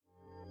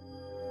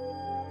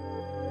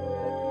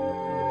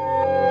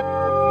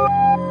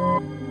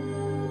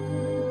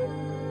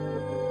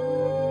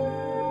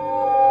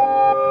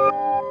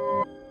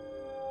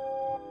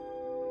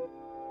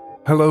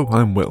Hello,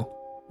 I'm Will.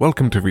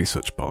 Welcome to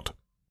ResearchPod.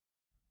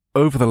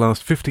 Over the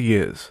last 50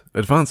 years,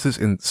 advances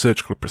in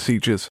surgical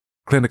procedures,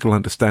 clinical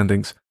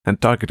understandings,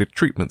 and targeted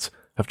treatments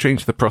have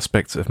changed the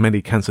prospects of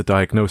many cancer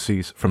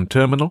diagnoses from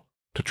terminal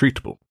to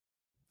treatable.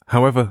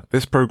 However,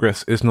 this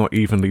progress is not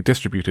evenly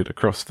distributed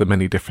across the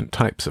many different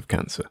types of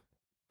cancer,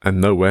 and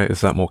nowhere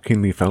is that more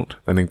keenly felt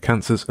than in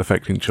cancers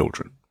affecting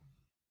children.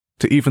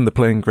 To even the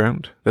playing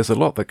ground, there's a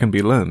lot that can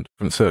be learned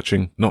from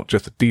searching not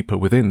just deeper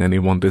within any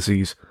one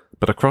disease,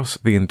 but across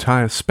the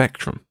entire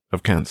spectrum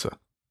of cancer.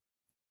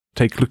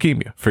 Take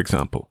leukemia, for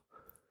example.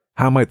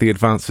 How might the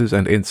advances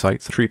and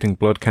insights treating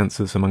blood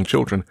cancers among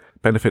children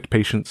benefit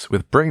patients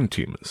with brain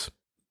tumours?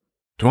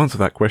 To answer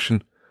that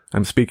question,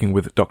 I'm speaking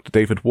with Dr.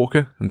 David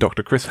Walker and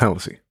Dr. Chris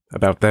Halsey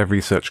about their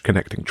research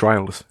connecting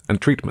trials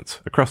and treatments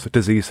across the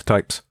disease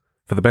types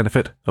for the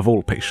benefit of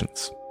all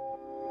patients.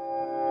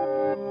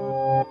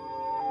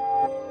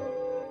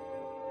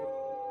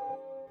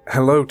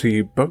 Hello to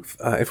you both.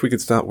 If we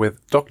could start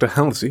with Dr.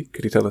 Halsey,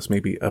 could you tell us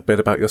maybe a bit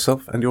about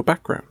yourself and your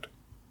background?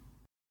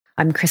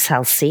 I'm Chris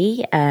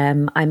Halsey.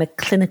 I'm a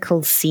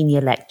clinical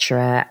senior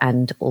lecturer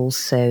and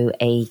also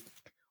an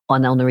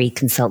honorary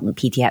consultant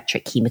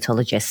paediatric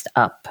haematologist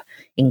up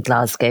in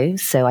Glasgow.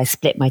 So I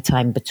split my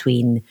time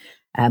between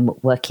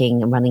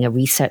working and running a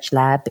research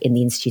lab in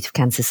the Institute of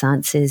Cancer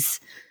Sciences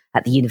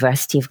at the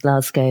University of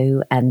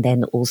Glasgow, and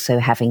then also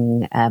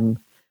having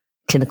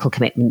clinical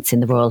commitments in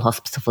the Royal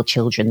Hospital for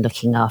Children,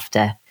 looking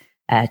after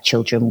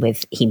children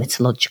with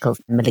haematological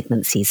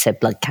malignancies, so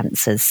blood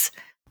cancers.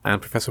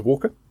 And Professor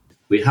Walker?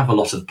 We have a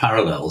lot of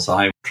parallels.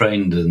 I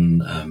trained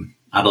in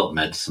adult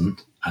medicine,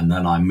 and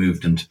then I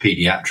moved into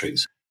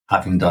paediatrics,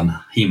 having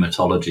done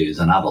haematology as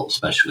an adult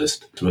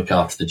specialist to look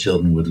after the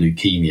children with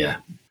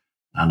leukemia.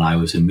 And I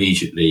was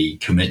immediately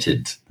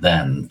committed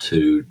then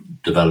to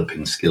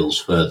developing skills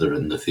further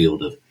in the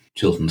field of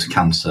children's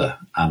cancer,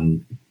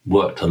 and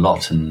worked a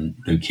lot in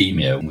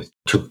leukemia, and we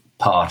took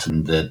part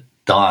in the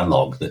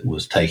dialogue that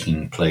was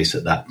taking place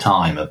at that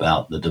time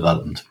about the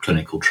development of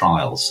clinical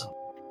trials.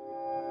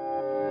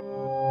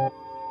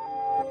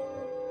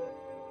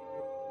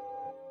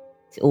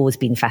 I've always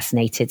been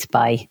fascinated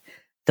by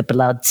the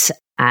blood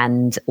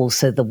and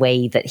also the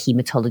way that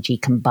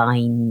haematology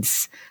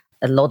combines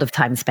a lot of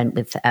time spent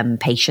with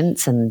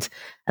patients and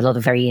a lot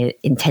of very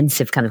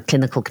intensive kind of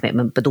clinical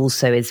commitment, but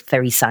also is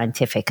very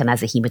scientific. And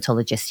as a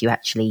haematologist, you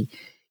actually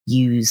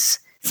use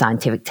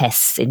scientific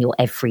tests in your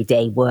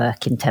everyday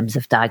work in terms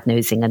of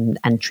diagnosing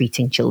and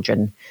treating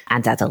children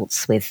and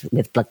adults with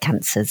blood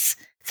cancers.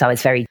 So I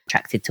was very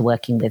attracted to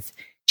working with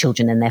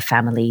children and their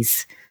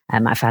families.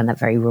 I found that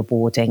very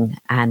rewarding,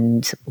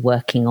 and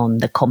working on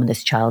the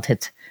commonest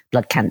childhood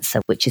blood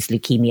cancer, which is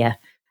leukemia.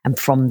 And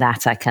from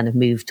that, I kind of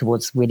moved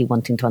towards really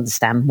wanting to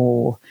understand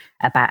more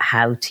about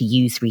how to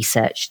use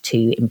research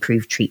to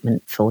improve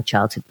treatment for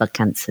childhood blood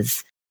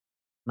cancers.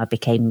 I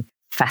became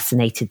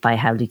fascinated by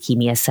how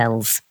leukemia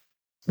cells,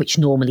 which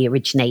normally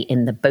originate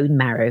in the bone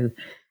marrow,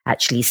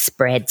 actually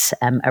spread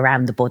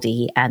around the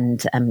body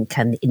and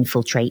can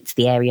infiltrate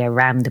the area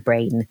around the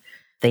brain,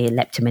 the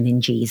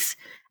leptomeninges.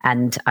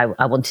 And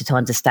I wanted to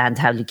understand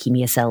how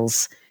leukemia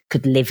cells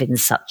could live in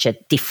such a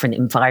different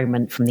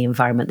environment from the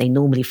environment they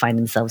normally find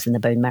themselves in the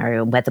bone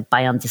marrow, and whether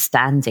by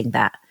understanding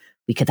that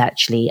we could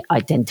actually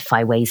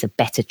identify ways of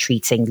better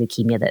treating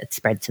leukemia that had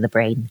spread to the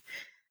brain.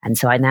 And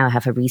so I now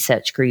have a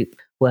research group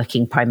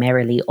working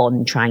primarily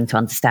on trying to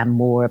understand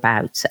more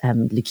about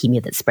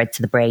leukemia that spread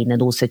to the brain,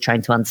 and also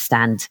trying to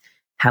understand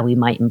how we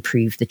might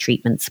improve the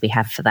treatments we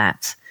have for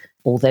that.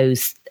 All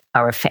those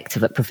are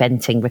effective at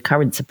preventing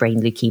recurrence of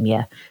brain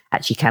leukemia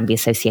actually can be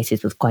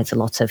associated with quite a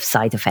lot of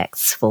side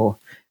effects for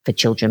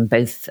children,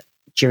 both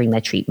during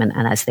their treatment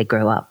and as they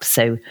grow up.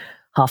 So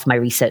half my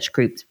research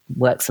group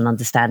works on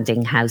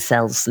understanding how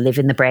cells live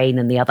in the brain,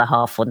 and the other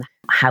half on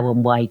how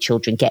and why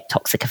children get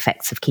toxic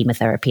effects of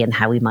chemotherapy and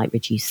how we might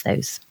reduce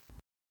those.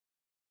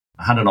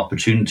 I had an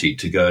opportunity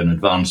to go and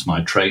advance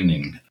my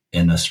training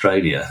in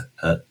Australia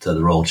at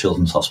the Royal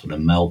Children's Hospital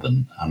in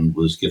Melbourne, and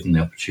was given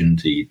the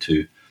opportunity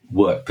to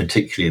work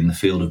particularly in the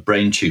field of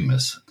brain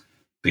tumours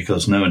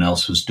because no one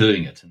else was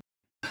doing it.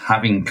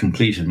 Having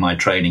completed my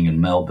training in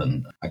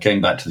Melbourne, I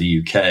came back to the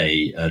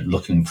UK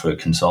looking for a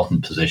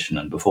consultant position,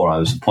 and before I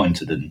was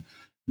appointed in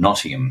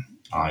Nottingham,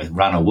 I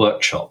ran a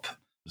workshop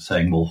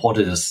saying, well, what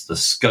is the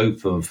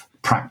scope of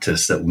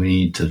practice that we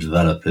need to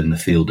develop in the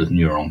field of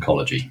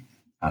neuro-oncology?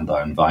 And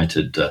I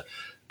invited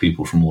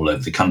people from all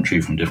over the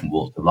country, from different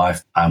walks of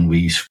life, and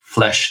we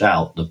fleshed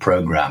out the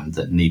programme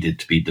that needed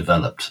to be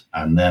developed.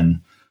 And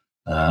then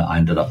I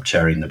ended up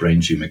chairing the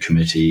Brain Tumour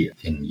Committee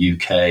in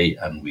UK,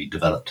 and we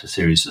developed a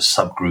series of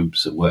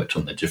subgroups that worked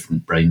on the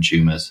different brain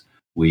tumours.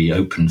 We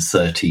opened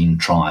 13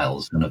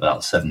 trials in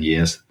about 7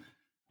 years.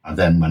 I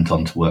then went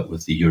on to work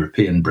with the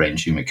European Brain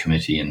Tumour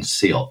Committee in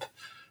CEOP.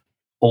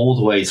 All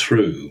the way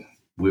through,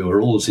 we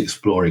were always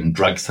exploring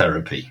drug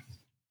therapy.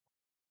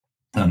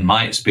 And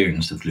my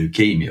experience of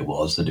leukemia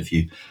was that if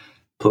you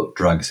put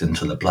drugs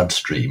into the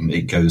bloodstream,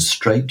 it goes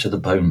straight to the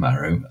bone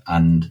marrow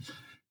and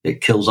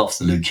it kills off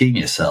the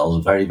leukemia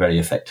cells very, very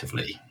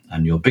effectively.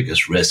 And your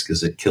biggest risk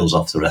is it kills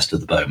off the rest of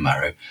the bone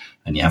marrow,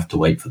 and you have to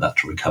wait for that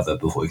to recover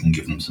before you can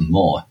give them some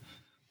more.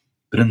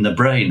 But in the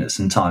brain, it's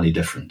entirely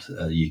different.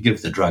 You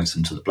give the drugs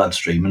into the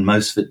bloodstream, and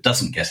most of it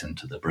doesn't get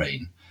into the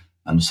brain.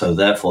 And so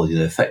therefore,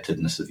 the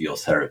effectiveness of your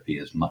therapy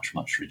is much,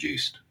 much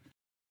reduced.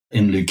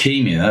 In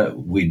leukemia,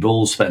 we'd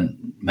all spent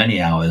many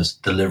hours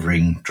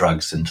delivering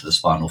drugs into the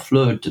spinal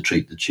fluid to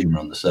treat the tumour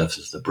on the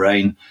surface of the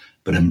brain.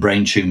 But in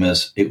brain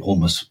tumours, it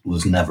almost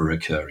was never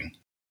occurring.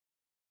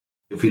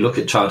 If we look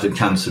at childhood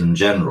cancer in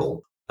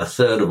general, a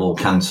third of all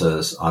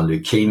cancers are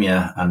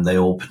leukemia, and they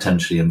all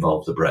potentially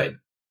involve the brain.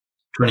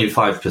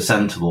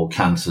 25% of all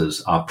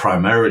cancers are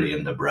primarily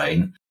in the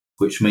brain,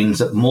 which means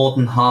that more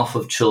than half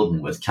of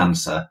children with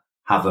cancer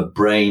have a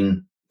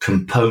brain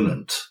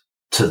component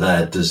to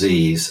their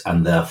disease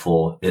and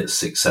therefore its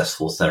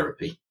successful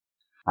therapy.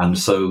 And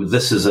so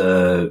this is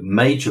a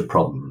major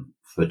problem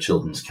for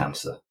children's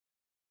cancer.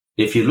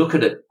 If you look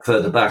at it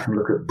further back and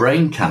look at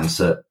brain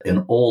cancer in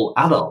all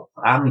adults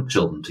and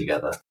children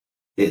together,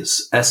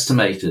 it's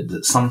estimated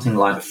that something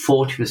like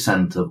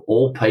 40% of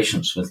all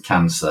patients with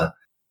cancer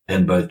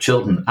in both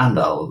children and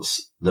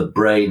adults, the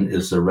brain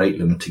is the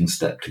rate-limiting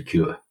step to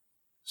cure.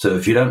 So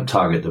if you don't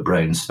target the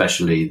brain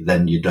specially,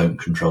 then you don't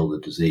control the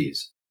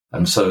disease.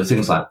 And so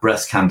things like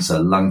breast cancer,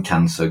 lung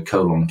cancer,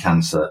 colon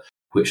cancer,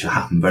 which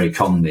happen very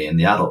commonly in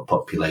the adult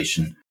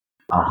population,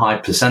 a high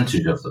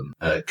percentage of them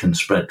can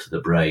spread to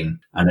the brain.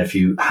 And if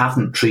you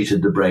haven't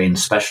treated the brain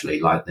specially,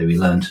 like we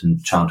learned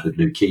in childhood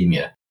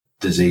leukemia,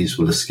 disease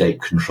will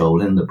escape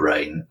control in the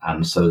brain.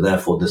 And so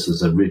therefore, this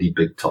is a really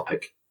big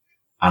topic.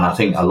 And I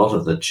think a lot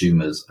of the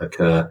tumours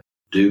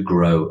do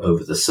grow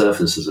over the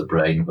surface of the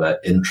brain, where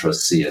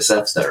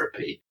intra-CSF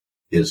therapy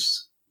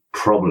is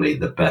probably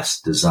the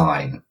best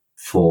design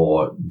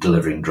for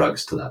delivering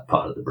drugs to that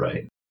part of the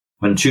brain.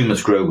 When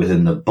tumours grow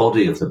within the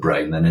body of the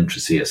brain, then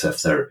intra-CSF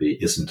therapy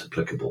isn't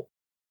applicable.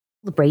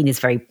 The brain is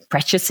very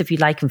precious, if you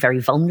like, and very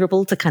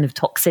vulnerable to kind of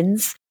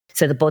toxins.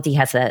 So the body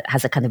has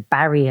a kind of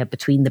barrier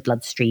between the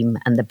bloodstream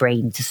and the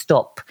brain to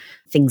stop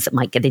things that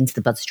might get into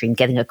the bloodstream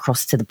getting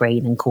across to the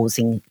brain and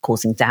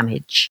causing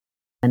damage.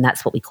 And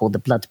that's what we call the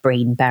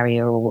blood-brain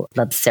barrier or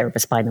blood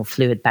cerebrospinal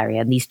fluid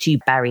barrier. And these two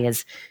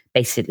barriers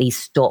basically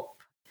stop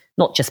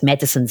not just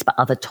medicines, but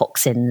other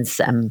toxins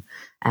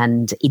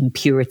and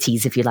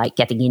impurities, if you like,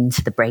 getting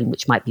into the brain,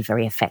 which might be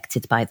very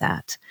affected by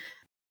that.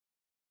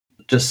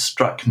 It just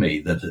struck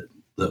me that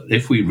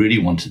if we really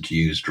wanted to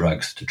use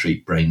drugs to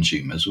treat brain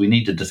tumours, we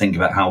needed to think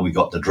about how we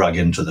got the drug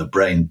into the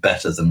brain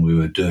better than we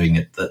were doing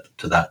it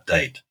to that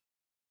date.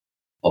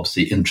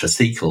 Obviously,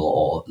 intrathecal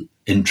or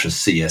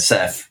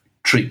intra-CSF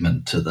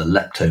treatment to the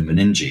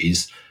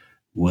leptomeninges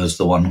was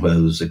the one where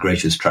there was the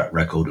greatest track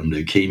record in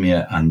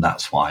leukemia, and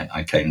that's why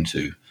I came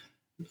to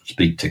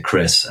speak to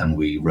Chris, and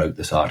we wrote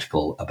this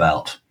article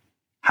about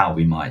how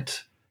we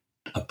might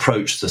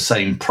approach the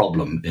same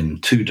problem in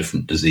two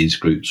different disease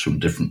groups from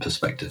different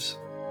perspectives.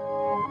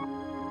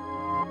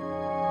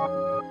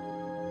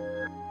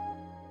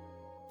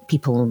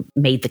 People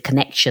made the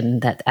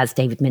connection that, as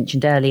David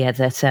mentioned earlier,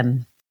 that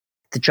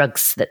the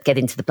drugs that get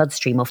into the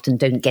bloodstream often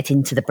don't get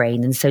into the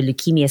brain. And so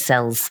leukemia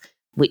cells,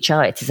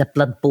 it is a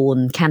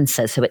blood-borne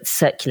cancer, so it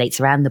circulates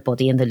around the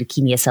body, and the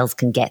leukemia cells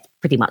can get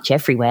pretty much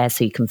everywhere.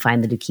 So you can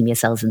find the leukemia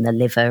cells in the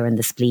liver and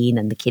the spleen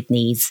and the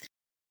kidneys.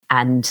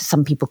 And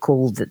some people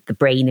call the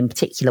brain in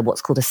particular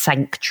what's called a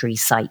sanctuary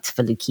site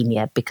for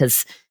leukemia,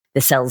 because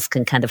the cells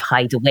can kind of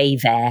hide away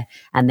there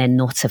and they're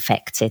not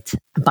affected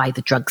by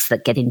the drugs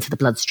that get into the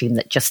bloodstream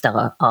that just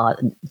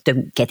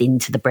don't get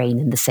into the brain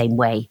in the same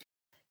way.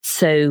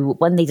 So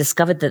when they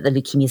discovered that the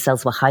leukemia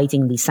cells were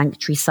hiding in these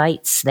sanctuary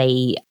sites,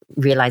 they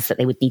realized that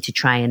they would need to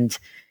try and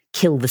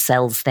kill the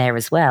cells there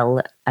as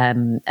well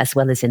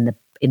as in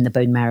the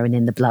bone marrow and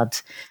in the blood.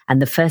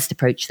 And the first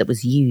approach that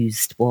was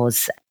used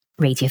was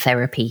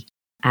radiotherapy.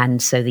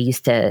 And so they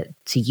used to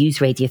use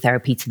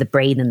radiotherapy to the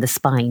brain and the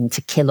spine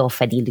to kill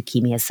off any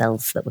leukemia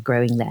cells that were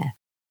growing there.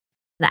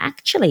 And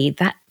actually,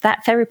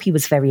 that therapy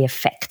was very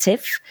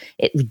effective.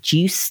 It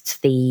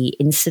reduced the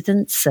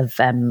incidence of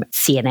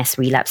CNS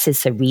relapses,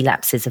 so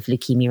relapses of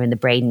leukemia in the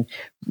brain,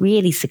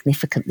 really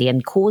significantly,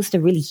 and caused a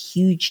really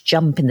huge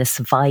jump in the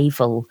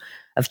survival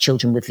of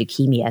children with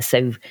leukemia.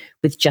 So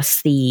with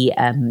just the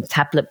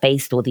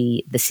tablet-based or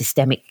the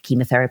systemic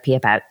chemotherapy,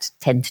 about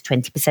 10 to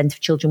 20% of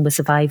children were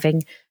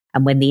surviving.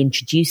 And when they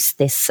introduced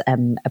this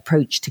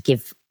approach to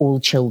give all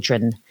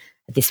children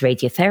this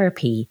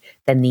radiotherapy,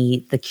 then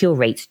the cure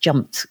rates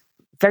jumped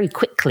very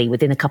quickly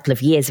within a couple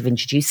of years of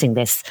introducing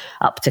this,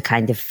 up to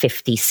kind of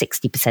 50,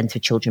 60%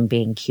 of children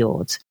being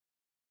cured.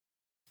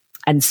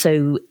 And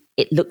so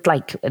it looked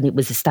like, and it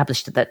was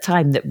established at that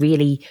time, that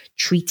really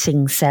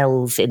treating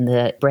cells in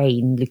the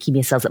brain,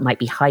 leukemia cells that might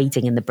be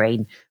hiding in the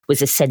brain,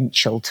 was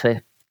essential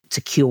to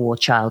cure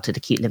childhood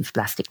acute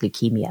lymphoblastic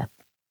leukemia.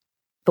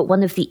 But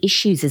one of the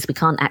issues is we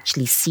can't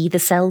actually see the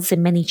cells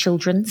in many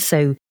children.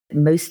 So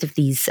Most of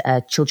these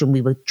children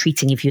we were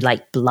treating, if you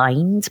like,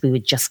 blind. We were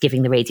just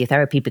giving the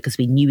radiotherapy because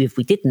we knew if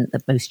we didn't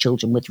that most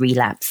children would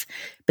relapse.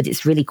 But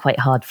it's really quite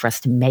hard for us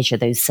to measure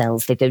those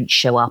cells. They don't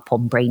show up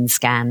on brain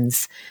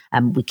scans.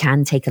 We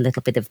can take a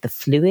little bit of the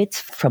fluid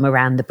from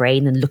around the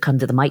brain and look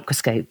under the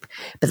microscope.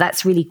 But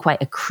that's really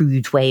quite a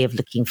crude way of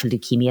looking for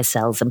leukemia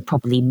cells and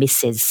probably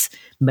misses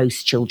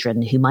most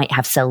children who might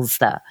have cells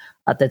that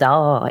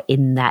are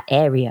in that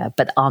area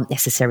but aren't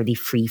necessarily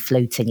free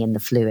floating in the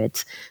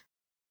fluid.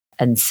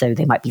 And so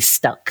they might be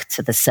stuck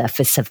to the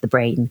surface of the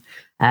brain.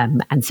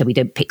 And so we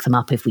don't pick them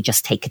up if we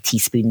just take a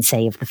teaspoon,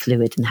 say, of the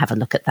fluid and have a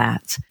look at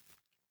that.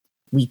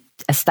 We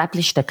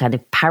established a kind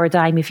of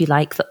paradigm, if you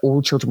like, that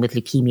all children with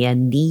leukemia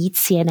need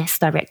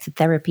CNS-directed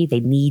therapy.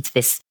 They need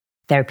this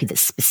therapy that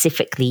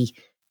specifically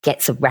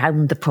gets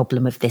around the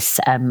problem of this,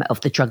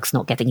 of the drugs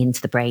not getting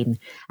into the brain.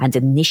 And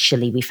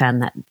initially, we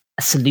found that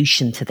a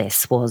solution to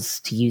this was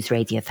to use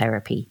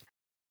radiotherapy.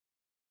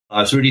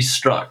 I was really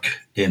struck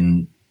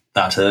in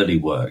that early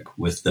work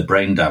with the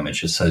brain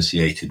damage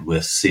associated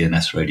with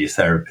CNS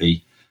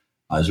radiotherapy.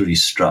 I was really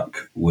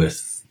struck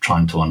with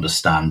trying to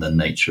understand the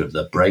nature of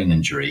the brain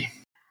injury.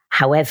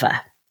 However,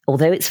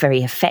 although it's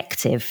very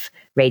effective,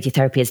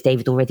 radiotherapy, as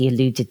David already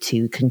alluded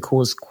to, can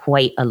cause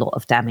quite a lot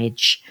of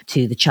damage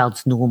to the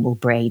child's normal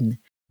brain,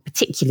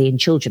 particularly in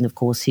children, of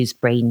course, whose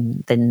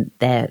brain, then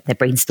their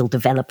brain's still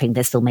developing,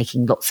 they're still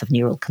making lots of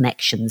neural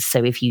connections.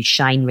 So if you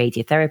shine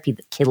radiotherapy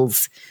that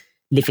kills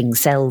living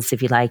cells,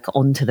 if you like,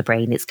 onto the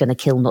brain, it's going to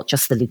kill not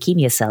just the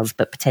leukemia cells,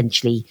 but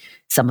potentially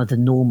some of the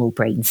normal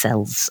brain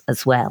cells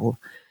as well.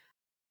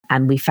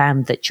 And we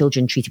found that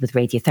children treated with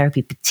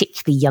radiotherapy,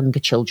 particularly younger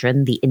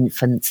children, the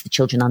infants, the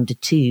children under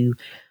 2,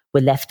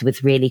 were left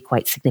with really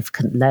quite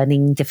significant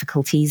learning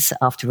difficulties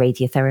after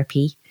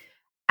radiotherapy.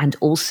 And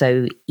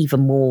also,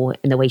 even more,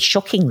 in a way,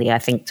 shockingly, I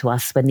think, to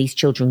us, when these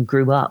children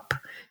grew up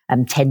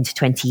 10 to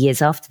 20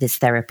 years after this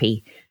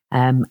therapy,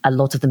 a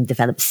lot of them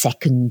developed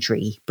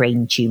secondary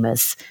brain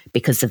tumours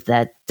because of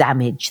the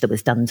damage that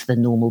was done to the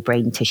normal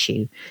brain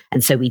tissue.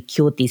 And so we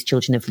cured these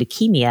children of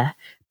leukemia,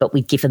 but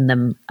we'd given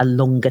them a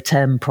longer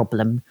term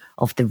problem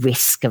of the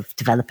risk of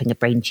developing a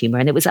brain tumour.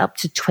 And it was up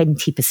to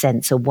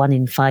 20%, so 1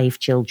 in 5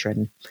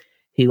 children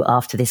who,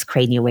 after this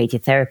cranial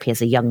radiotherapy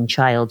as a young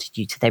child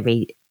due to their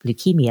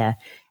leukemia,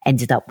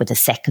 ended up with a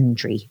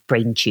secondary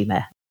brain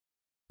tumour.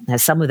 Now,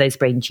 some of those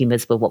brain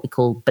tumours were what we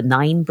call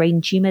benign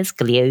brain tumours,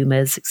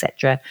 gliomas,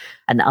 etc.,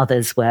 and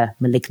others were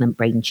malignant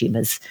brain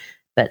tumours.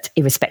 But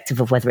irrespective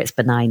of whether it's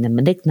benign and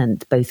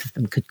malignant, both of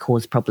them could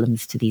cause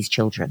problems to these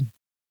children.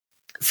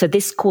 So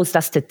this caused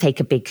us to take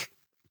a big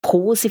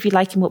pause, if you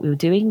like, in what we were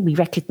doing. We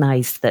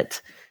recognised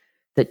that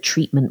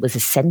treatment was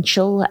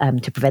essential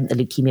to prevent the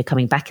leukemia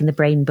coming back in the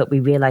brain, but we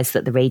realised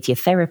that the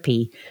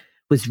radiotherapy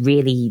was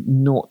really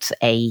not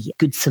a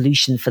good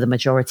solution for the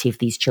majority of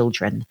these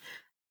children.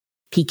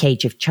 Peak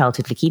age of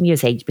childhood leukemia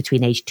is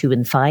between age 2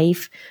 and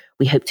 5.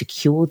 We hope to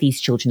cure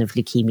these children of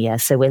leukemia.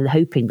 So we're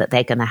hoping that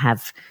they're going to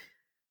have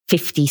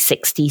 50,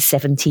 60,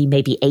 70,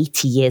 maybe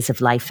 80 years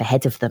of life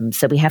ahead of them.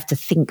 So we have to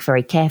think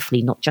very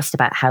carefully, not just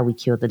about how we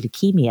cure the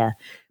leukemia,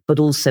 but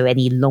also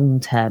any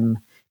long-term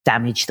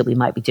damage that we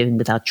might be doing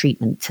with our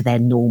treatment to their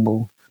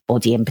normal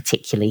body and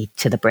particularly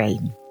to the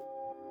brain.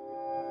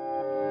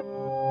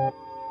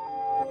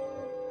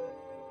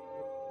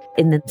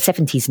 In the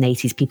 70s and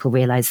 80s, people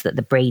realized that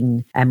the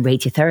brain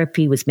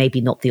radiotherapy was maybe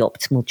not the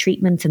optimal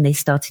treatment, and they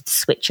started to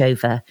switch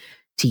over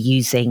to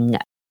using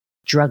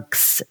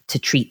drugs to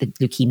treat the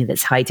leukemia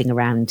that's hiding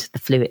around the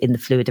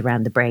fluid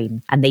around the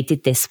brain. And they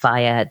did this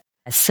via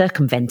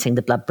circumventing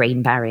the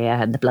blood-brain barrier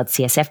and the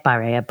blood-CSF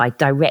barrier by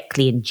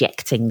directly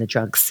injecting the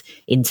drugs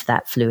into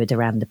that fluid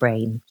around the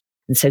brain.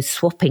 And so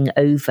swapping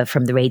over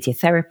from the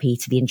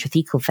radiotherapy to the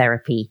intrathecal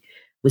therapy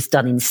was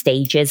done in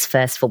stages,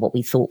 first for what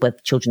we thought were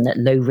children at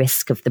low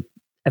risk of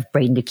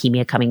brain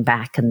leukemia coming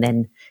back, and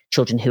then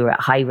children who are at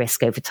high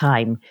risk over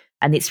time.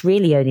 And it's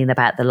really only in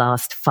about the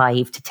last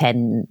 5 to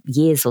 10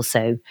 years or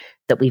so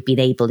that we've been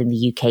able in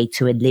the UK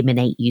to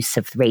eliminate use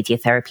of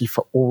radiotherapy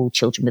for all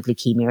children with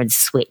leukemia and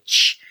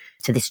switch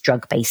to this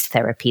drug-based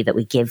therapy that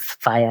we give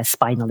via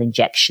spinal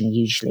injection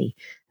usually,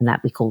 and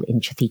that we call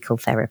intrathecal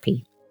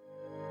therapy.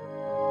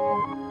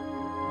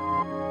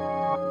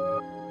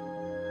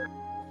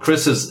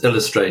 Chris has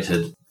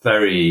illustrated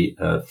very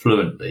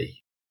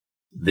fluently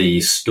the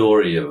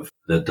story of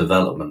the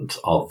development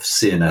of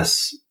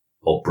CNS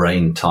or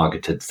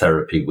brain-targeted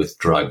therapy with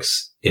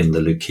drugs in the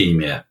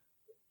leukemia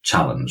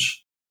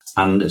challenge.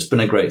 And it's been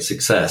a great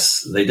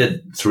success. They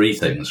did 3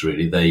 things,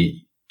 really.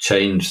 They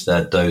changed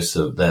their dose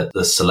of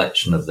the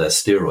selection of their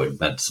steroid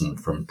medicine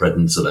from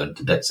prednisolone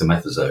to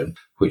dexamethasone,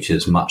 which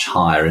is much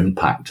higher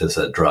impact as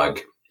a drug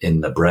in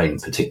the brain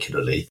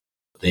particularly.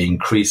 They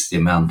increased the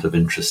amount of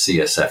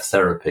intra-CSF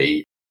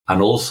therapy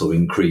and also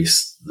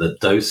increased the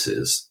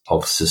doses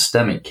of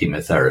systemic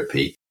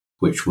chemotherapy,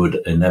 which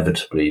would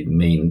inevitably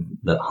mean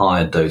that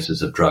higher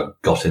doses of drug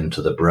got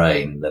into the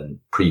brain than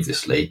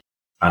previously.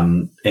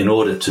 And in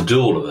order to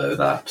do all of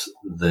that,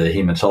 the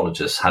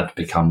hematologists had to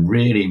become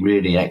really,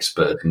 really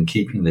expert in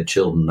keeping the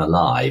children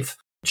alive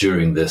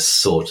during this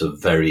sort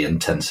of very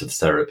intensive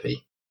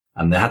therapy.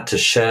 And they had to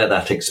share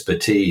that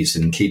expertise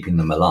in keeping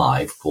them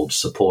alive, called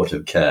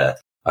supportive care,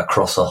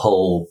 across a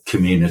whole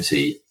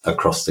community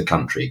across the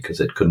country, because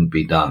it couldn't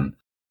be done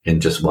in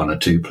just one or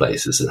two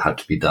places. It had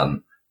to be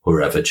done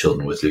wherever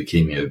children with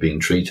leukemia were being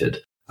treated.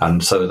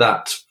 And so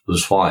that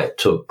was why it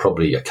took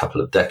probably a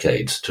couple of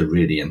decades to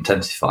really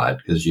intensify it,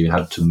 because you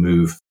had to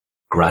move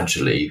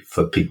gradually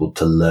for people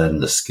to learn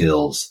the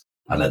skills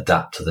and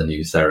adapt to the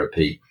new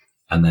therapy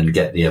and then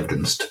get the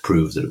evidence to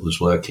prove that it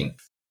was working.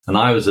 And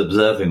I was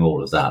observing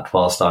all of that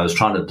whilst I was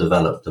trying to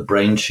develop the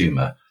brain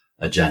tumour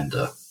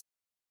agenda.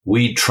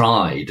 We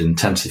tried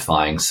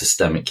intensifying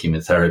systemic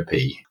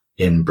chemotherapy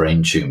in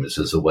brain tumours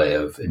as a way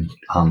of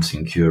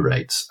enhancing cure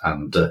rates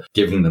and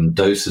giving them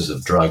doses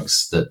of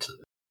drugs that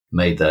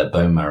made their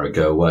bone marrow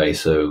go away.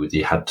 So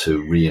you had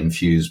to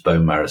reinfuse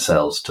bone marrow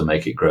cells to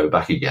make it grow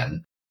back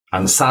again.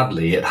 And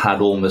sadly, it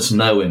had almost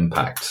no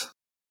impact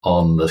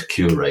on the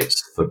cure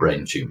rates for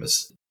brain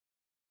tumours.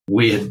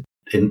 We had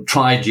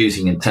tried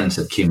using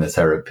intensive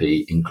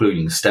chemotherapy,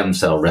 including stem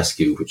cell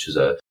rescue, which is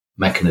a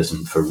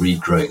mechanism for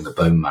regrowing the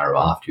bone marrow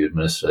after you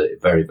administer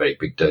very, very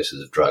big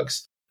doses of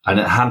drugs. And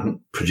it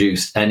hadn't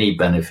produced any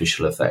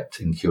beneficial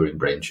effect in curing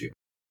brain tumor.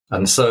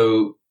 And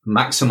so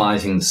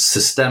maximizing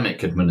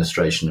systemic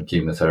administration of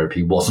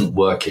chemotherapy wasn't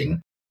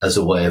working as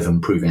a way of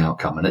improving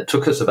outcome. And it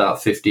took us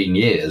about 15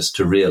 years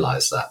to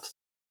realize that.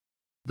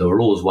 There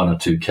were always one or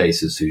two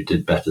cases who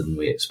did better than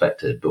we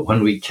expected. But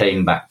when we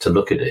came back to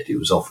look at it, it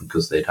was often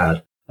because they'd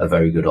had a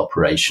very good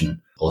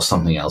operation or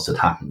something else had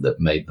happened that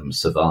made them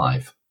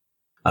survive.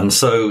 And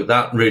so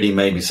that really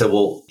made me say,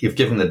 well, if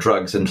giving the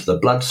drugs into the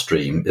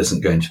bloodstream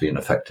isn't going to be an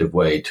effective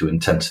way to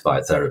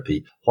intensify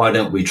therapy, why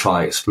don't we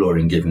try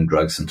exploring giving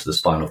drugs into the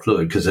spinal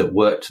fluid? Because it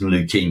worked in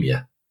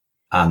leukemia.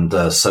 And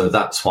so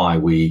that's why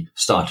we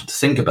started to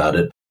think about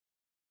it.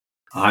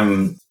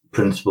 I'm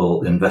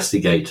principal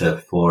investigator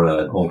for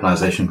an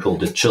organization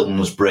called the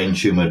Children's Brain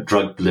Tumor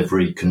Drug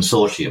Delivery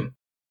Consortium.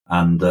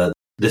 And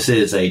this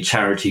is a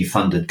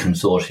charity-funded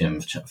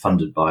consortium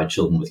funded by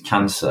Children with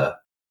Cancer.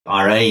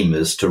 Our aim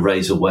is to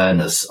raise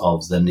awareness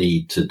of the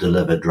need to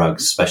deliver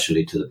drugs,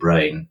 especially to the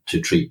brain,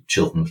 to treat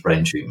children's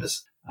brain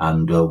tumors.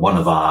 And one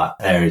of our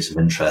areas of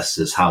interest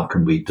is how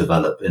can we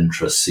develop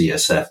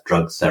intra-CSF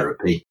drug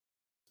therapy.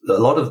 A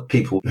lot of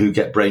people who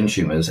get brain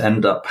tumors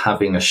end up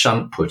having a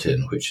shunt put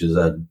in, which is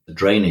a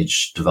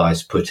drainage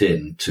device put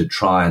in to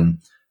try and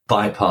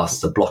bypass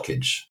the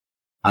blockage.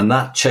 And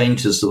that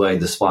changes the way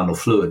the spinal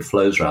fluid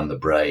flows around the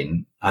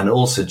brain and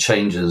also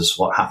changes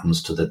what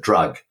happens to the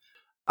drug.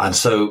 And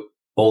so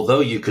although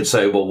you could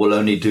say, well, we'll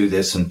only do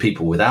this in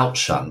people without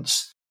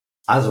shunts,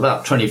 as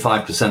about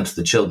 25% of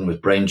the children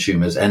with brain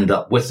tumors end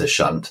up with a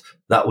shunt,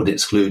 that would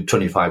exclude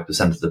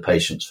 25% of the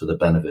patients for the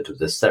benefit of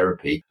this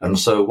therapy. And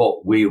so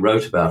what we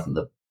wrote about in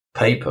the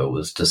paper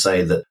was to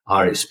say that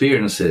our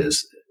experience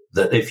is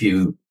that if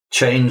you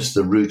change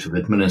the route of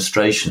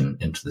administration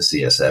into the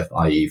CSF,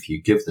 i.e. if you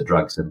give the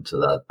drugs into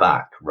the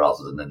back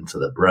rather than into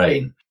the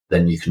brain,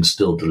 then you can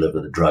still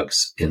deliver the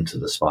drugs into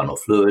the spinal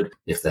fluid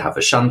if they have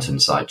a shunt in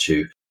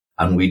situ.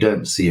 And we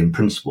don't see in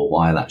principle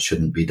why that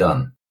shouldn't be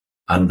done.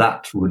 And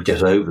that would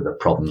get over the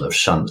problem of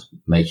shunts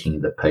making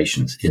the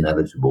patients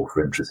ineligible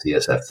for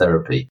intra-CSF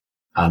therapy.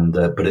 And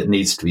but it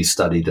needs to be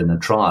studied in a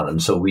trial.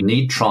 And so we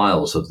need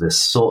trials of this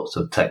sort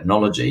of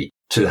technology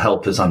to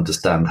help us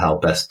understand how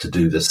best to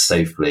do this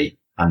safely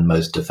and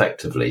most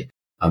effectively.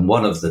 And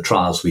one of the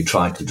trials we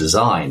tried to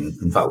design,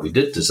 in fact, we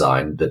did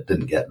design but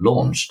didn't get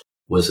launched,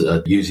 was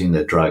using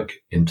the drug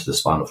into the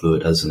spinal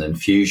fluid as an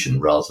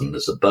infusion rather than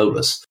as a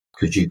bolus,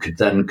 because you could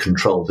then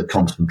control the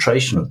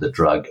concentration of the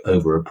drug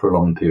over a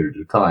prolonged period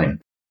of time,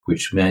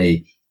 which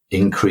may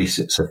increase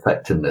its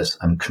effectiveness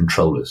and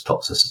control its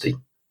toxicity.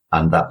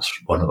 And that's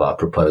one of our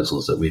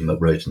proposals that we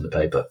wrote in the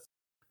paper.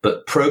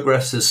 But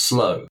progress is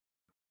slow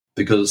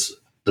because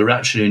there are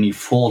actually only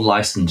 4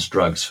 licensed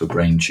drugs for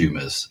brain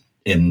tumours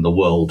in the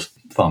world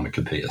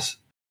pharmacopoeias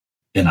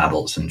in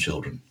adults and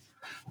children.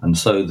 And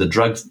so the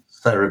drug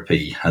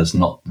therapy has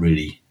not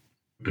really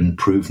been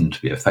proven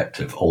to be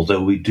effective,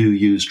 although we do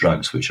use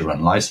drugs which are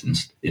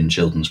unlicensed in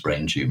children's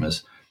brain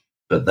tumours,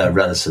 but they're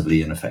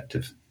relatively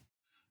ineffective.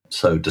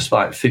 So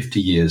despite 50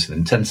 years of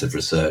intensive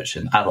research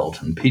in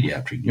adult and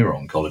pediatric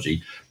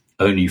neuro-oncology,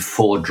 only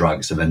 4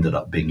 drugs have ended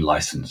up being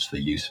licensed for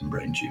use in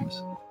brain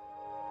tumours.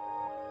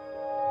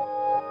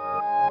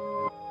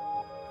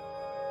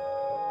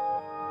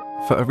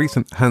 For a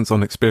recent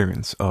hands-on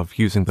experience of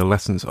using the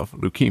lessons of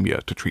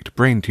leukemia to treat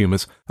brain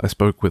tumours, I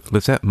spoke with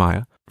Lisette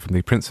Meyer from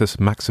the Prinses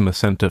Maxima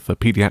Centre for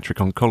Pediatric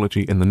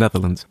Oncology in the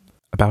Netherlands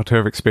about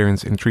her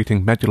experience in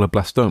treating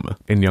medulloblastoma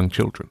in young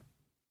children.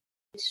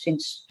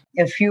 Since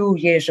a few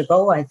years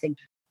ago, I think,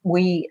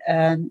 we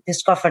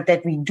discovered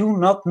that we do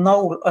not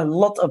know a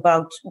lot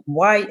about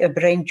why a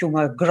brain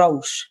tumor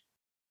grows.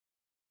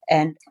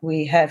 And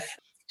we have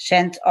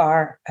sent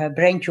our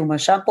brain tumor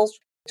samples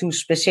two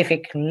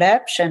specific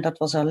labs, and that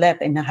was a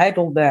lab in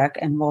Heidelberg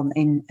and one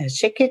in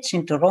Sikits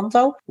in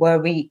Toronto, where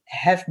we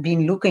have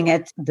been looking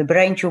at the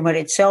brain tumor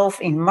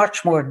itself in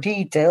much more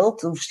detail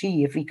to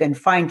see if we can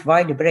find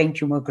why the brain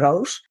tumor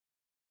grows.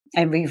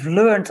 And we've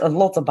learned a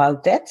lot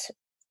about that.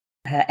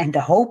 And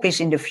the hope is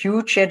in the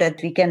future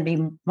that we can be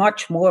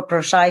much more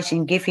precise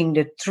in giving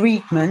the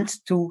treatment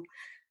to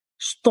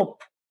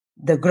stop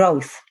the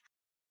growth.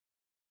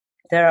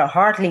 There are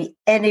hardly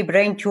any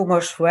brain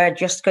tumors where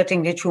just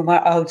cutting the tumor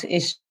out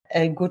is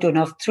a good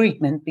enough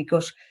treatment,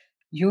 because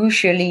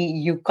usually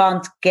you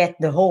can't get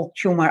the whole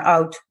tumor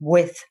out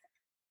with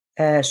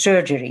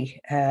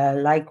surgery.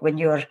 Like when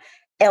you're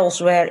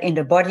elsewhere in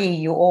the body,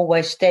 you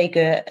always take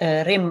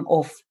a rim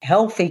of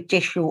healthy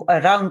tissue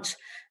around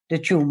the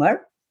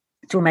tumor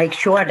to make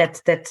sure that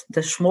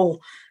the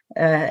small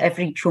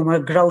every tumor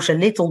grows a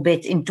little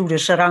bit into the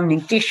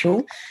surrounding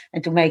tissue,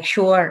 and to make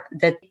sure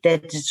that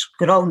it's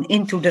grown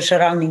into the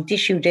surrounding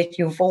tissue, that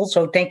you've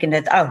also taken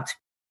it out.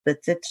 But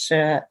it's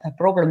a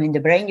problem in the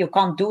brain. You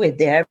can't do it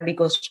there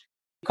because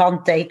you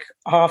can't take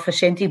half a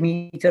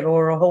centimeter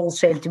or a whole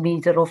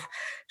centimeter of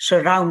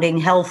surrounding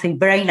healthy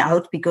brain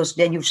out, because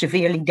then you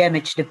severely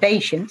damage the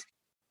patient.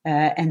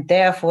 And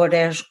therefore,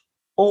 there's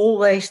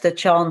always the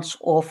chance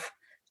of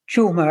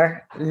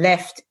tumor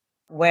left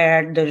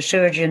where the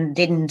surgeon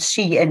didn't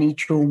see any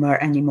tumor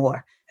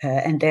anymore.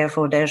 And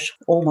therefore, there's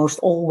almost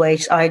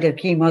always either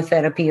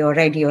chemotherapy or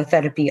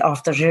radiotherapy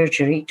after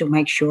surgery to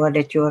make sure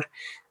that you're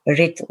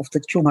rid of the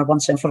tumor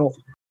once and for all.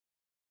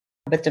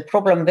 But the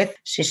problem with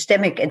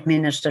systemic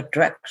administered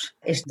drugs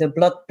is the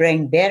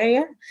blood-brain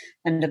barrier.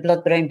 And the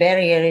blood-brain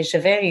barrier is a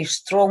very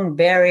strong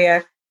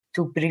barrier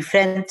to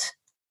prevent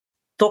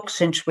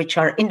toxins which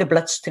are in the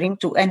bloodstream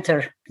to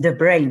enter the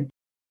brain.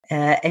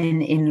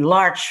 And in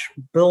large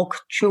bulk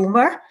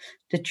tumor,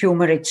 the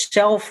tumor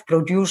itself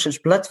produces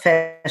blood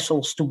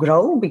vessels to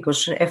grow,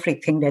 because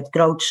everything that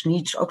grows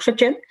needs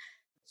oxygen.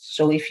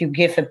 So if you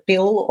give a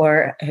pill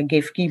or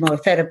give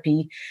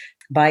chemotherapy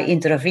by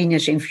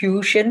intravenous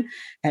infusion,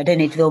 then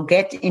it will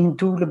get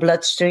into the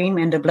bloodstream,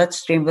 and the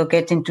bloodstream will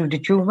get into the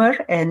tumor,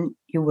 and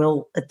you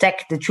will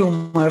attack the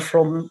tumor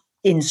from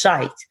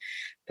inside.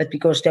 But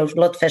because those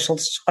blood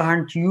vessels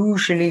aren't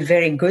usually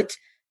very good,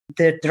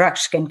 the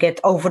drugs can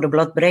get over the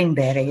blood-brain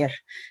barrier.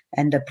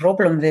 And the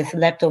problem with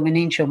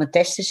leptomeningeal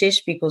metastasis,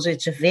 because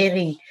it's a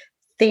very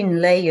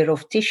thin layer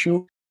of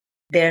tissue,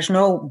 there's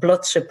no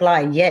blood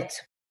supply yet.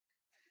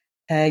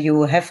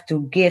 You have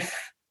to give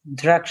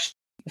drugs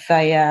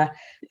via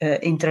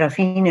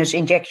intravenous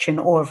injection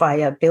or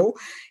via pill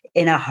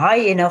in a high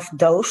enough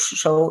dose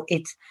so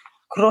it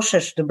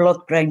crosses the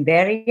blood-brain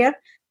barrier,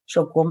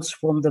 so comes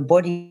from the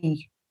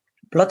body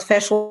blood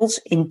vessels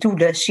into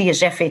the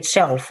CSF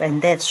itself,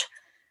 and that's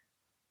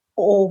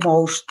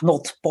almost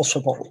not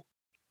possible.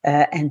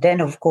 And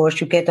then, of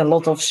course, you get a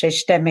lot of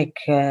systemic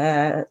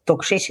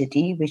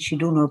toxicity, which you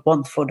do not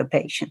want for the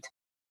patient.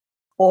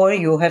 Or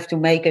you have to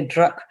make a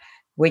drug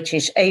which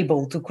is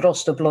able to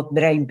cross the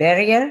blood-brain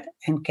barrier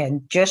and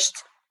can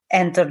just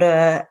enter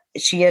the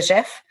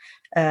CSF.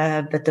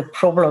 But the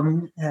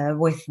problem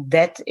with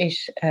that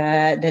is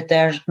that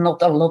there's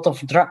not a lot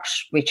of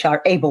drugs which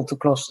are able to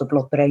cross the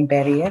blood-brain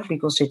barrier,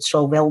 because it's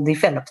so well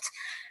developed.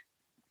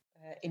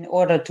 In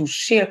order to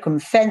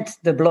circumvent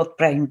the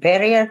blood-brain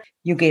barrier,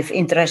 you give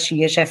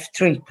intra-CSF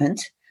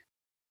treatment.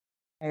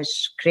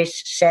 As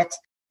Chris said,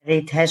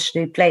 it has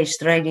replaced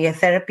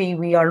radiotherapy.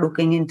 We are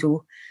looking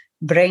into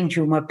brain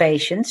tumor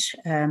patients,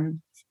 and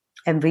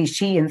we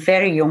see in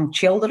very young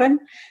children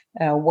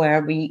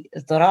where we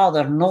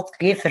rather not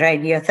give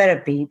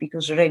radiotherapy,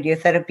 because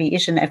radiotherapy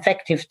is an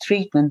effective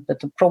treatment, but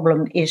the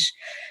problem is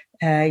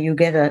you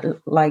get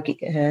like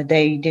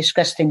they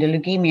discussed in the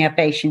leukemia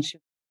patients,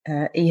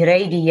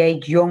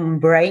 irradiate young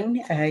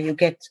brain, you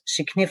get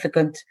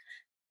significant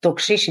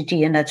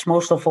toxicity, and that's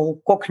most of all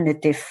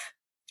cognitive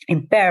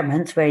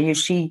impairment, where you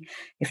see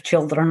if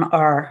children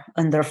are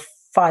under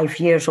 5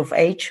 years of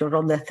age or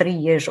under 3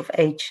 years of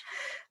age,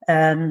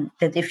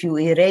 that if you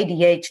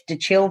irradiate the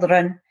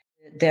children,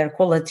 their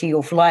quality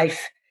of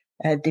life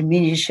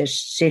diminishes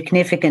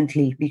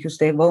significantly, because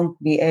they won't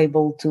be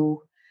able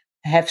to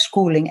have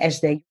schooling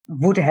as they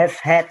would have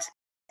had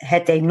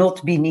they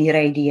not been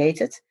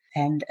irradiated.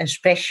 And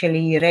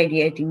especially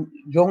irradiating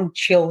young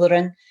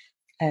children,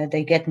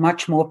 they get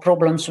much more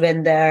problems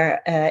when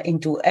they're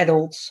into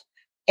adult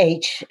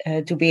age,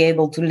 to be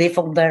able to live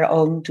on their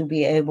own, to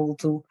be able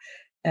to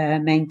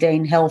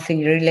maintain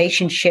healthy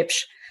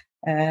relationships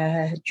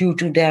due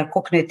to their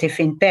cognitive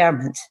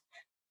impairment.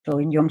 So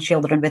in young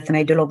children with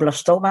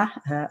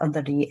medulloblastoma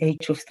under the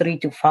age of 3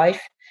 to 5,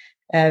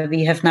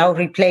 we have now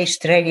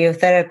replaced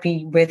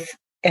radiotherapy with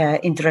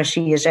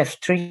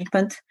intra-CSF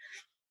treatment.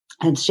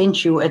 And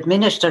since you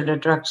administer the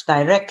drugs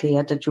directly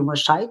at the tumor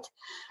site,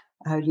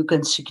 you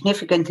can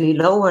significantly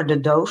lower the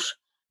dose,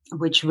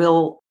 which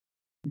will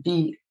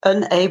be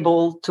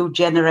unable to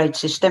generate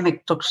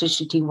systemic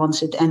toxicity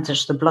once it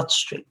enters the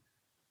bloodstream.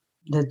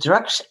 The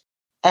drugs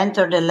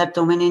enter the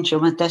leptomeningeal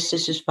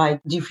metastasis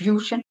by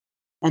diffusion,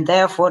 And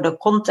therefore, the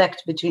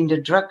contact between the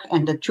drug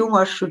and the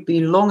tumor should be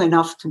long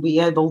enough to be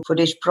able for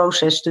this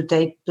process to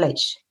take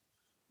place.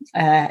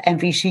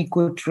 And we see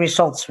good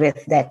results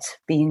with that,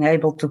 being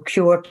able to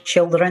cure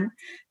children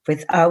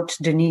without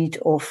the need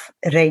of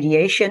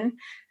radiation,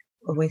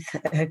 with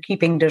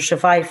keeping the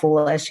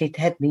survival as it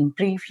had been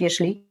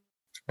previously,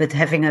 but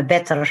having a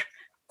better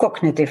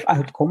cognitive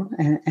outcome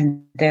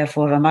and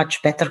therefore a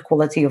much better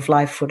quality of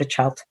life for the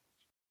child.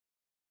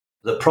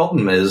 The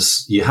problem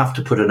is you have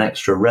to put an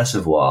extra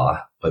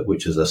reservoir,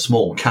 which is a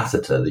small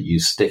catheter that you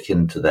stick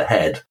into the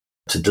head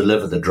to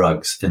deliver the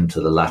drugs into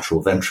the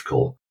lateral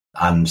ventricle.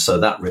 And so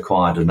that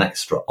required an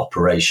extra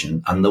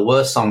operation. And there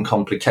were some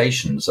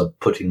complications of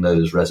putting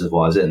those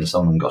reservoirs in.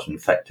 Someone got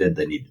infected,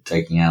 they needed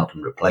taking out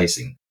and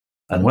replacing.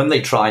 And when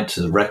they tried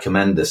to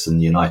recommend this in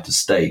the United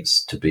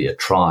States to be a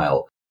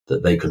trial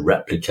that they could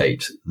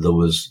replicate, there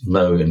was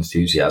no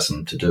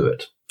enthusiasm to do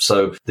it.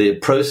 So the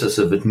process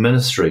of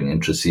administering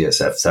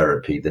intra-CSF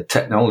therapy, the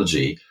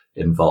technology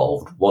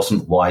involved,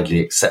 wasn't widely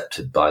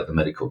accepted by the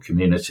medical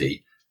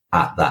community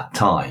at that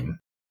time.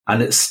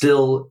 And it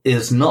still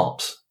is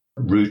not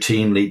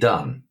routinely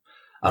done.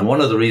 And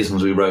one of the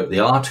reasons we wrote the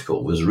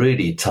article was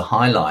really to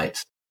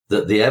highlight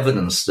that the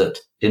evidence that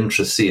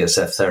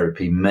intra-CSF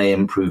therapy may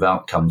improve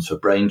outcomes for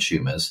brain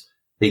tumors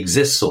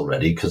exists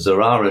already, because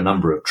there are a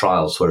number of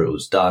trials where it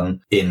was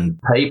done in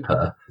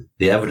paper.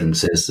 The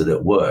evidence is that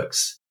it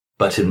works.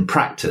 But in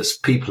practice,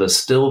 people are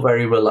still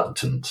very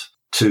reluctant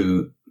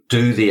to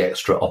do the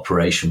extra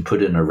operation,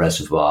 put in a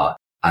reservoir,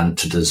 and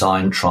to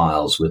design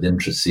trials with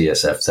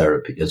intra-CSF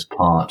therapy as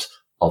part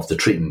of the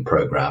treatment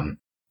program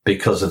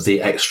because of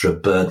the extra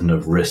burden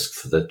of risk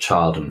for the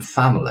child and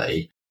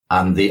family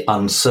and the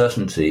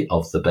uncertainty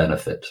of the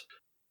benefit.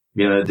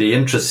 You know, the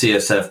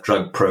intra-CSF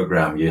drug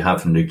program you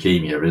have in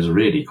leukemia is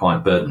really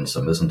quite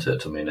burdensome, isn't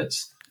it? I mean,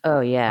 it's a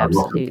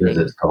lot of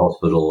visits to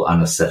hospital,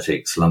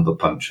 anesthetics, lumbar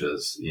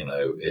punctures. You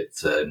know,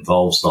 it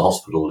involves the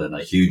hospital in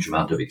a huge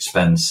amount of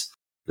expense.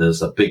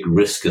 There's a big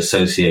risk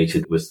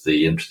associated with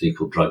the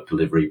intrathecal drug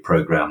delivery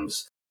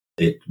programs.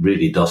 It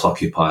really does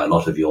occupy a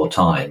lot of your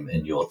time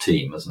in your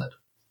team, isn't it?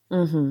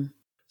 Mm-hmm.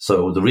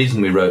 So the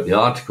reason we wrote the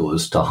article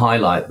is to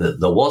highlight that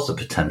there was a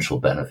potential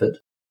benefit,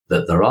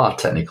 that there are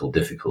technical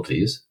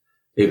difficulties.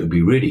 It would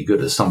be really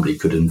good if somebody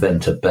could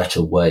invent a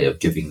better way of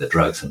giving the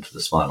drugs into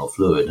the spinal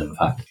fluid. In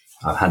fact,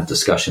 I've had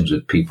discussions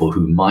with people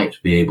who might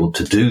be able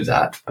to do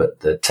that, but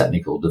the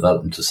technical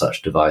development of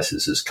such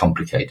devices is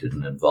complicated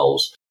and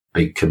involves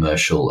big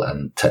commercial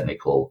and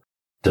technical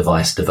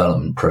device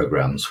development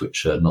programs,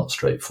 which are not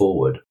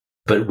straightforward.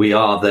 But we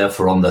are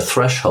therefore on the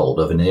threshold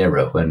of an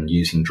era when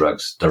using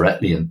drugs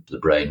directly into the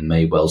brain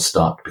may well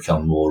start to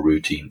become more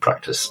routine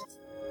practice.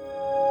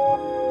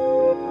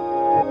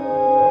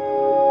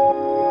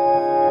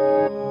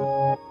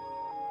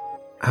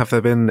 Have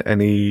there been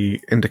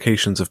any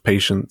indications of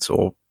patients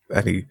or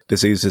any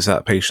diseases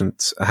that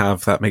patients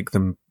have that make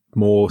them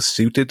more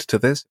suited to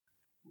this?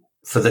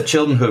 For the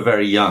children who are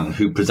very young,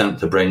 who present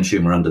with a brain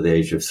tumour under the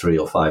age of 3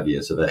 or 5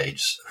 years of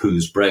age,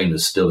 whose brain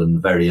is still in the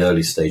very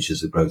early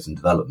stages of growth and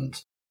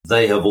development,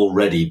 they have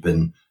already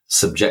been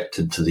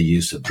subjected to the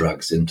use of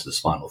drugs into the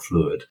spinal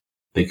fluid,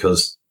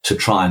 because to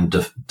try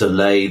and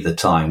delay the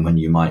time when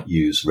you might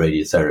use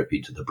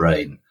radiotherapy to the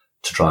brain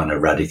to try and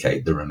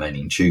eradicate the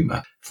remaining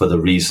tumour, for the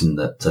reason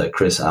that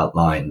Chris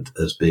outlined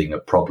as being a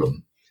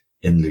problem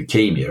in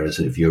leukemia, is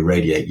that if you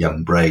irradiate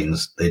young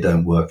brains, they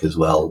don't work as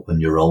well when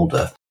you're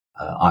older,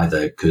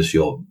 either because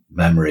your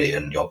memory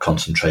and your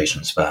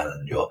concentration span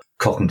and your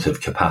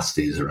cognitive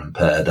capacities are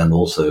impaired, and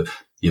also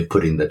you're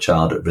putting the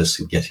child at risk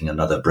of getting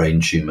another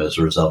brain tumour as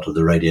a result of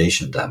the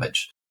radiation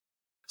damage.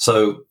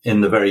 So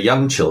in the very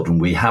young children,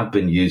 we have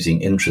been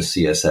using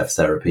intra-CSF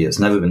therapy. It's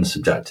never been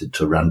subjected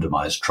to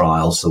randomized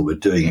trials, so we're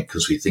doing it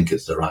because we think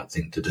it's the right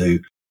thing to do,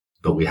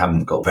 but we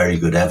haven't got very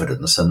good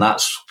evidence. And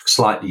that's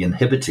slightly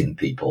inhibiting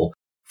people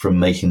from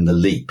making the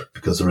leap,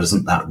 because there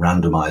isn't that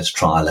randomized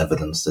trial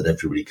evidence that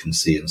everybody can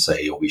see and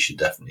say, oh, we should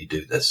definitely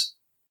do this.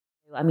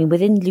 I mean,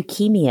 within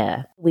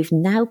leukemia, we've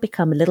now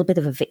become a little bit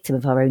of a victim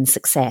of our own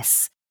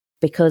success,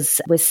 because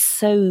we're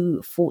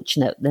so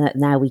fortunate that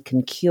now we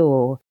can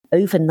cure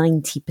over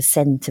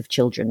 90% of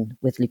children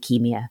with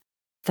leukemia.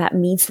 That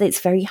means that it's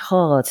very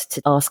hard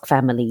to ask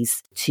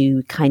families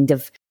to kind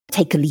of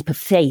take a leap of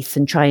faith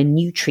and try a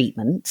new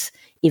treatment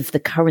if the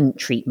current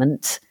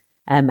treatment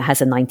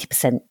has a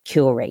 90%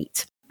 cure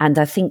rate. And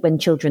I think when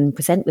children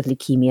present with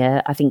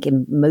leukemia, I think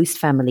in most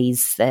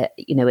families,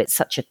 it's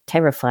such a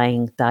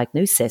terrifying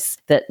diagnosis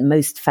that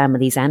most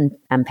families and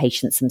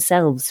patients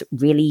themselves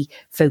really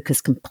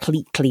focus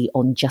completely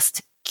on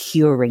just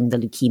curing the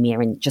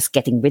leukemia and just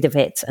getting rid of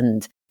it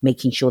and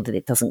making sure that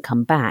it doesn't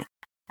come back.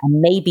 And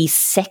maybe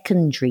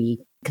secondary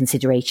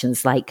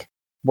considerations like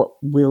what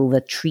will the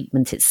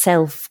treatment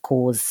itself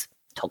cause,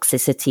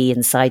 toxicity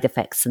and side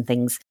effects and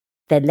things,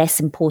 they're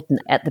less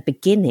important at the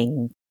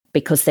beginning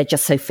because they're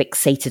just so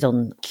fixated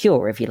on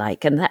cure, if you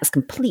like. And that's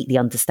completely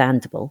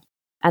understandable.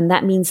 And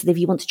that means that if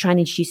you want to try and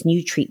introduce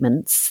new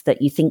treatments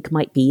that you think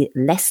might be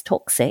less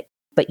toxic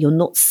but you're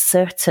not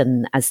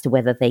certain as to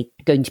whether they're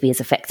going to be as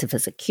effective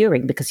as a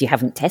curing because you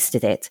haven't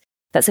tested it.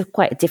 That's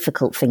quite a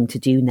difficult thing to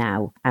do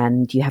now,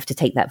 and you have to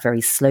take that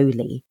very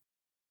slowly.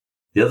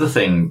 The other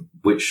thing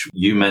which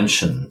you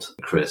mentioned,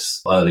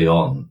 Chris, early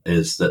on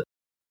is that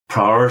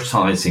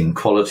prioritizing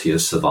quality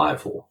of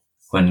survival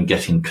when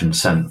getting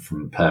consent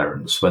from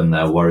parents when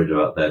they're worried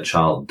about their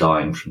child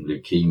dying from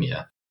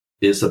leukemia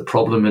is a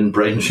problem in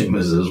brain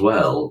tumours as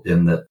well,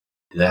 in that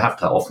they have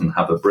to often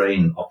have a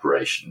brain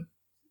operation.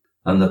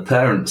 And the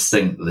parents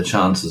think that the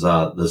chances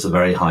are there's a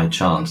very high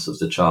chance of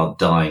the child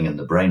dying in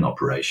the brain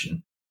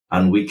operation.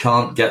 And we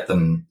can't get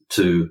them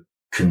to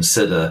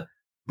consider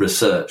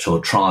research or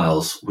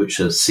trials which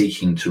are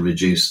seeking to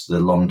reduce the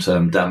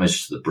long-term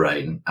damage to the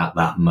brain at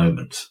that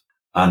moment.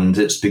 And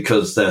it's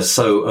because they're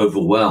so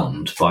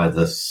overwhelmed by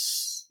the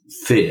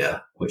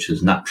fear, which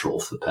is natural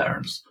for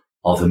parents,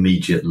 of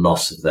immediate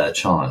loss of their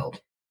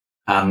child.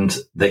 And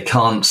they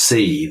can't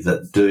see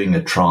that doing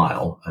a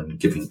trial and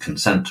giving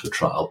consent to a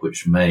trial,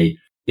 which may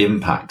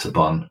impact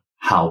upon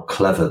how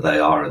clever they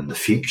are in the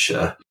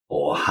future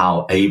or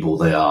how able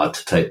they are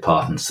to take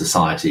part in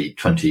society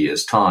 20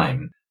 years'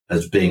 time,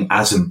 as being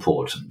as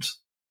important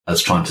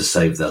as trying to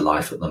save their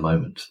life at the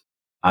moment.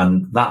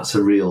 And that's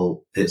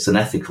it's an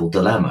ethical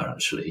dilemma,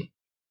 actually.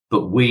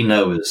 But we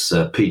know as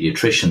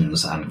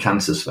pediatricians and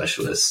cancer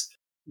specialists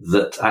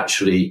that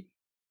actually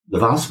the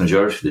vast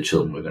majority of the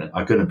children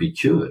are going to be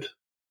cured.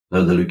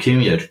 Though the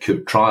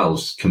Leukemia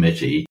Trials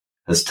Committee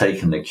has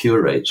taken the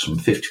cure rates from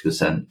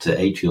 50% to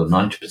 80 or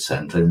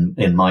 90%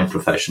 in my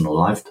professional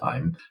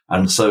lifetime.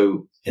 And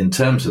so in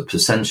terms of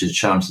percentage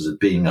chances of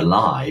being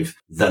alive,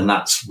 then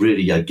that's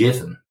really a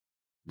given.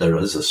 There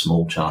is a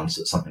small chance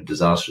that something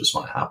disastrous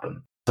might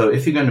happen. So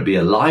if you're going to be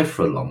alive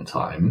for a long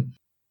time,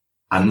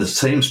 and the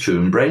same's true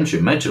in brain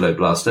tumor,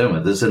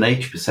 medulloblastoma, there's an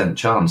 80%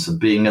 chance of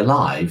being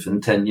alive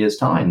in 10 years'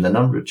 time. The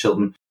number of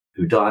children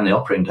who die in the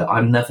operating theatre,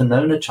 I've never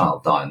known a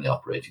child die in the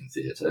operating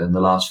theatre in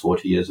the last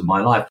 40 years of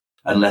my life,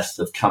 unless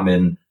they've come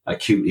in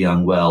acutely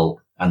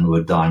unwell and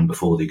were dying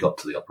before they got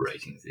to the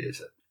operating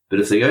theatre.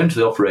 But if they go into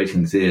the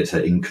operating theatre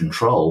in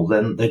control,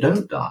 then they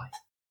don't die.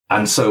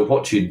 And so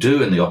what you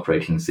do in the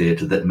operating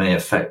theatre that may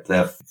affect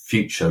their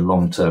future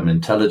long-term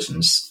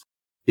intelligence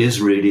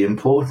is really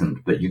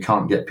important, but you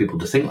can't get people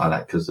to think like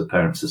that because the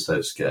parents are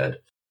so scared.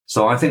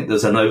 So I think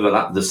there's an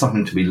overlap. There's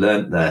something to be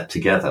learnt there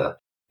together,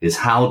 is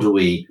how do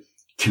we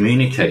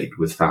communicate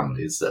with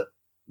families that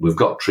we've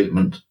got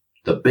treatment.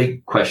 The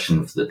big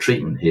question for the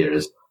treatment here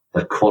is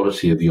the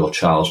quality of your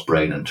child's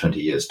brain in 20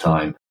 years'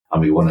 time.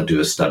 And we want to do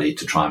a study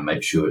to try and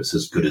make sure it's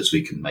as good as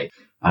we can make.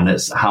 And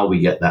it's how we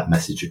get that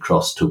message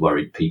across to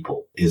worried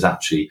people is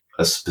actually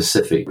a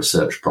specific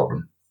research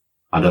problem.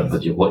 I don't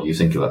know what you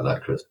think about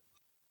that, Chris.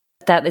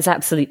 That is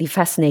absolutely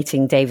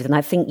fascinating, David. And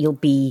I think you'll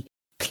be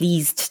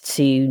pleased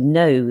to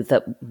know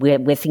that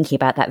we're thinking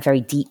about that very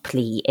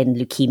deeply in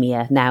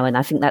leukemia now. And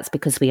I think that's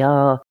because we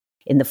are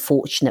in the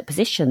fortunate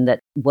position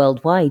that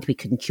worldwide we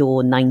can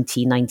cure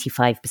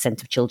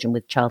 95% of children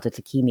with childhood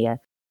leukemia.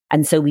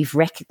 And so we've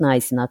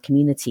recognized in our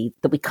community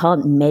that we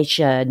can't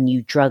measure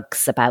new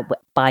drugs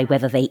by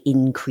whether they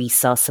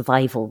increase our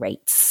survival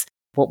rates.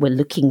 What we're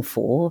looking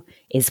for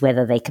is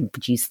whether they can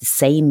produce the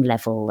same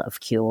level of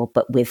cure,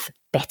 but with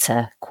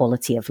better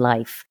quality of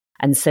life.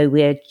 And so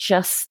we're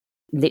just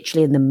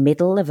literally in the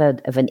middle of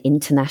an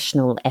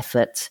international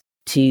effort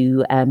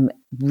to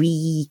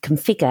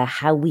reconfigure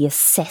how we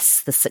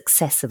assess the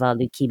success of our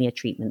leukemia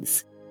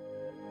treatments.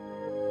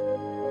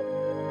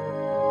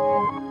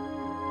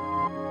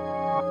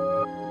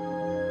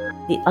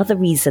 The other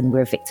reason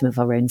we're a victim of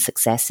our own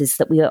success is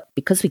that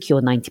because we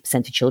cure 90%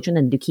 of children,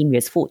 and leukemia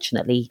is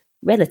fortunately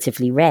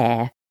relatively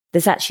rare,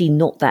 there's actually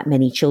not that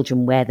many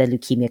children where the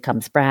leukemia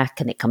comes back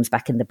and it comes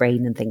back in the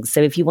brain and things.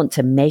 So if you want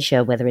to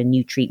measure whether a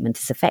new treatment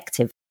is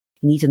effective,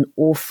 you need an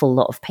awful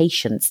lot of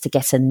patients to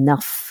get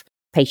enough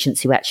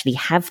patients who actually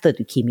have the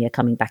leukemia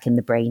coming back in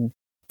the brain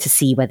to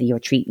see whether your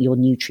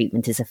new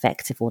treatment is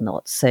effective or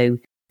not. So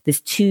there's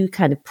two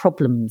kind of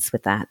problems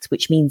with that,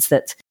 which means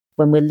that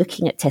when we're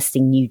looking at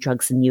testing new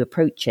drugs and new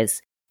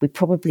approaches, we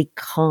probably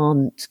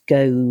can't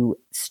go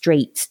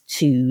straight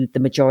to the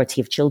majority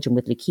of children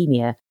with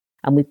leukemia,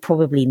 and we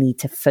probably need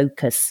to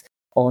focus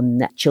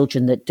on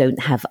children that don't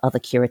have other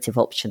curative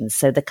options.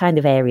 So the kind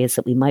of areas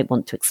that we might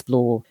want to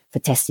explore for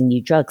testing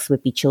new drugs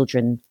would be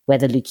children where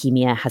the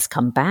leukemia has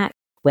come back,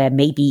 where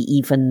maybe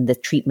even the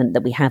treatment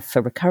that we have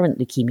for recurrent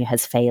leukemia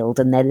has failed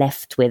and they're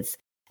left with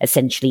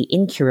essentially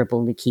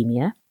incurable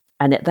leukemia.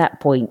 And at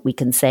that point, we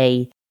can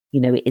say,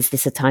 is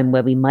this a time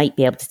where we might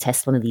be able to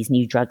test one of these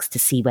new drugs to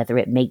see whether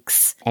it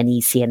makes any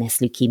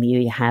CNS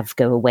leukemia you have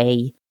go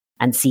away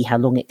and see how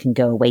long it can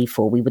go away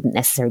for? We wouldn't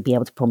necessarily be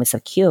able to promise a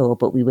cure,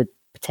 but we would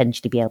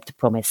potentially be able to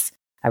promise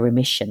a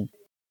remission.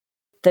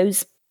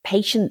 Those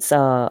patients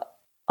are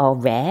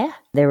rare.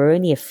 There are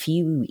only a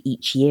few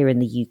each year in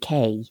the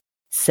UK.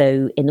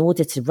 So in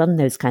order to run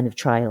those kind of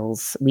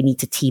trials, we need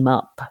to team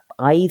up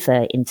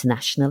either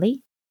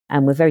internationally,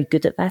 and we're very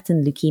good at that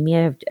in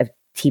leukemia, of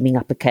teaming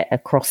up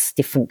across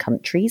different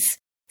countries.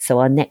 So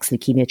our next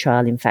leukemia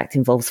trial, in fact,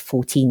 involves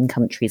 14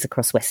 countries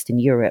across Western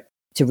Europe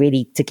to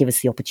give us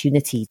the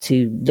opportunity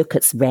to look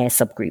at rare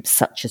subgroups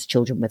such as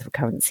children with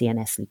recurrent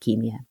CNS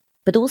leukemia,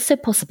 but also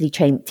possibly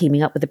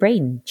teaming up with the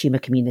brain tumour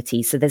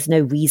community. So there's no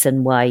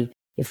reason why,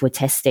 if we're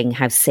testing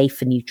how safe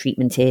a new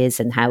treatment is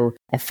and how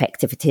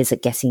effective it is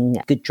at getting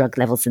good drug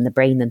levels in the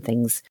brain and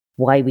things,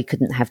 why we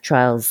couldn't have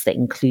trials that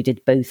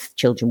included both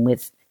children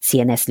with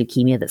CNS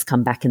leukemia that's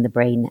come back in the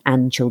brain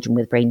and children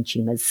with brain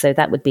tumours. So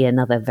that would be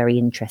another very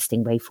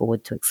interesting way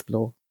forward to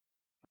explore.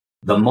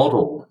 The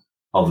model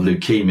of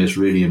leukemia is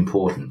really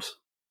important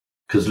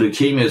because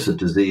leukemia is a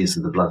disease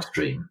of the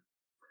bloodstream,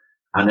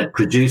 and it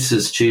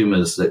produces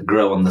tumours that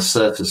grow on the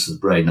surface of the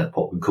brain at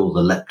what we call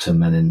the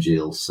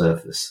leptomeningeal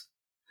surface.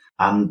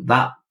 And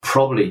that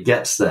probably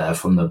gets there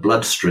from the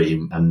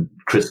bloodstream, and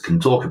Chris can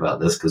talk about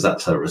this because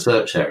that's her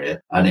research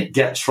area, and it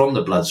gets from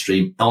the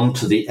bloodstream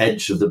onto the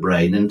edge of the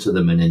brain, into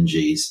the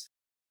meninges,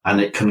 and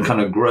it can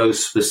kind of grow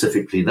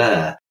specifically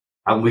there.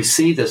 And we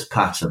see this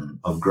pattern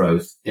of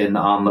growth in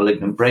our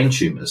malignant brain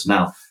tumours.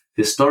 Now,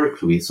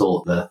 historically, we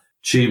thought the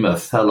tumour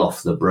fell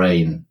off the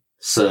brain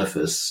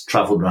surface,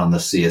 travelled around the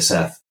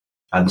CSF,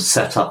 and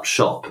set up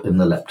shop in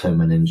the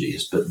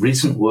leptomeninges. But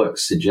recent work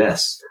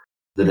suggests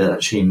that it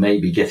actually may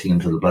be getting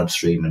into the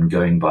bloodstream and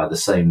going by the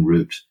same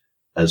route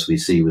as we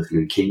see with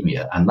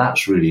leukemia. And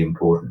that's really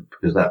important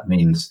because that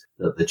means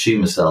that the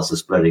tumour cells are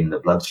spreading in the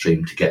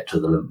bloodstream to get to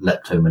the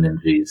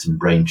leptomeninges and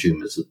brain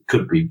tumours that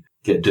could be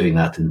doing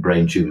that in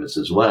brain tumours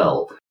as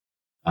well,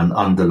 and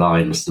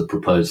underlines the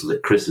proposal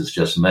that Chris has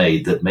just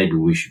made that maybe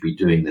we should be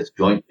doing this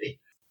jointly.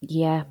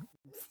 Yeah.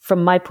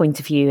 From my point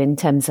of view, in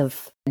terms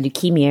of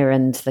leukemia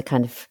and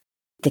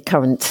the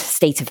current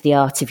state of the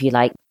art, if you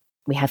like,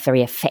 we have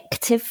very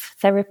effective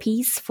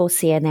therapies for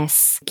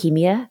CNS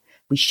leukemia.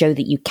 We show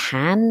that you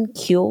can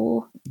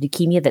cure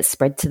leukemia that's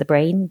spread to the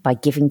brain by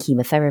giving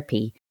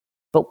chemotherapy.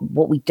 But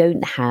what we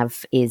don't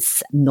have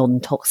is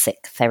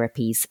non-toxic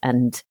therapies.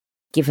 And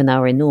given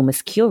our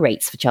enormous cure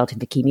rates for childhood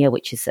leukemia,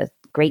 which is a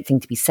great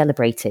thing to be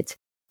celebrated,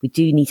 we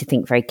do need to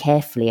think very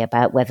carefully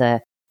about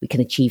whether we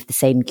can achieve the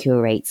same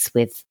cure rates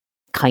with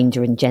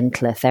kinder and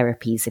gentler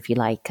therapies, if you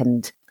like.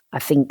 And I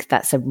think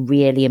that's a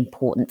really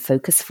important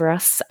focus for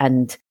us.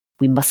 And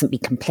we mustn't be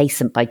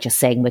complacent by just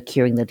saying we're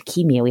curing the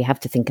leukemia. We have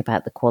to think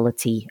about the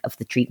quality of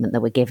the treatment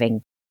that we're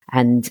giving,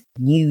 and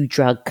new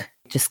drug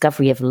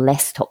discovery of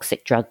less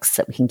toxic drugs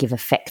that we can give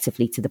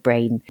effectively to the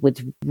brain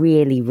was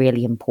really,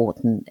 really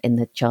important in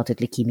the childhood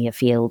leukemia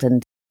field.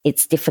 And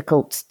it's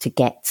difficult to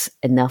get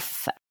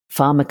enough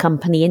pharma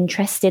company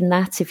interest in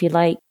that, if you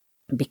like,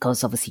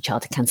 because obviously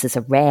childhood cancers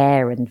are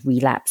rare and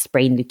relapsed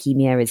brain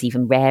leukemia is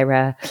even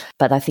rarer.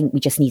 But I think we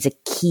just need to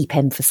keep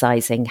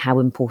emphasizing how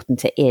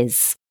important it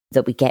is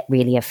that we get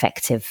really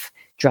effective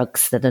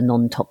drugs that are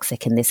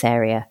non-toxic in this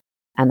area.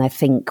 And I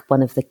think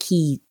one of the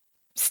key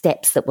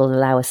steps that will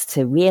allow us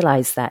to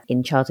realize that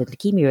in childhood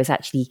leukemia is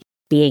actually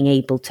being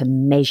able to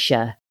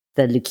measure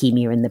the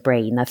leukemia in the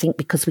brain. I think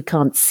because we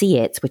can't see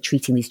it, we're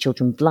treating these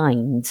children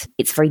blind.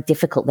 It's very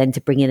difficult then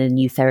to bring in a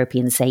new therapy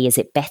and say, is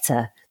it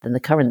better than the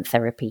current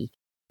therapy?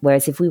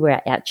 Whereas if we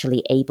were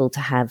actually able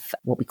to have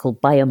what we call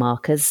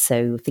biomarkers,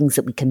 so things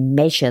that we can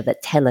measure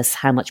that tell us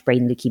how much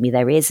brain leukemia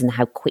there is and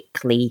how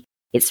quickly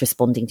it's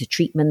responding to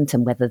treatment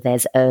and whether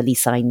there's early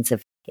signs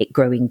of it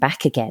growing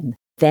back again,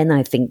 then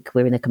I think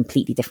we're in a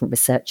completely different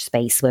research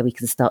space where we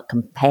can start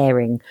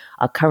comparing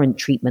our current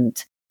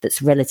treatment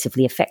that's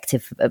relatively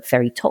effective but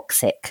very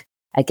toxic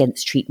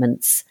against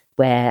treatments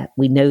where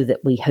we know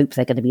that we hope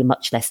they're going to be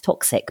much less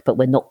toxic, but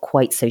we're not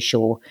quite so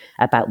sure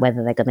about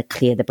whether they're going to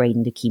clear the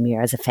brain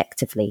leukemia as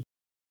effectively.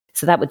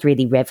 So that would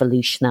really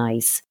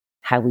revolutionize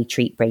how we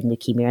treat brain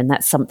leukemia. And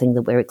that's something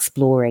that we're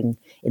exploring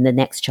in the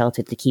next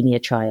childhood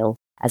leukemia trial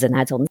as an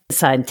add-on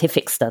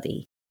scientific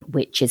study,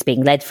 which is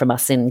being led from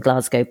us in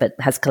Glasgow, but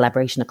has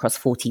collaboration across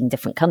 14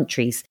 different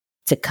countries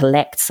to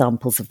collect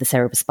samples of the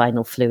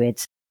cerebrospinal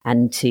fluid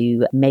and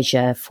to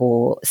measure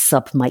for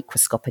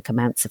submicroscopic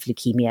amounts of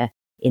leukemia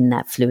in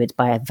that fluid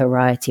by a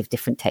variety of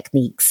different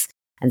techniques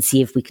and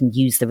see if we can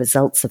use the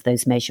results of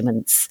those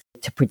measurements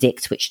to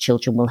predict which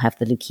children will have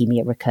the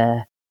leukemia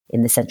recur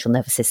in the central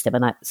nervous system.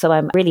 And so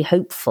I'm really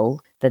hopeful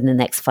that in the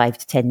next 5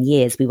 to 10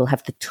 years, we will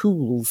have the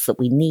tools that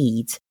we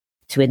need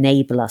to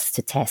enable us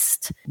to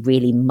test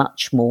really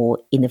much more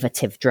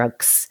innovative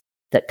drugs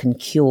that can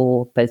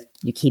cure both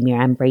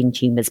leukemia and brain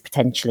tumours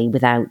potentially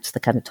without the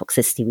kind of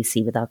toxicity we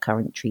see with our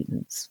current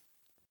treatments.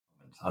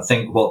 I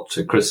think what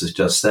Chris has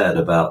just said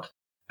about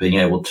being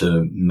able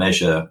to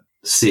measure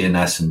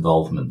CNS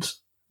involvement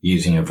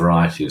using a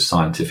variety of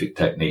scientific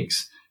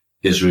techniques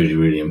is really,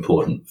 really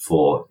important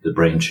for the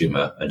brain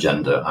tumour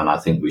agenda. And I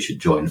think we should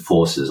join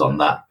forces on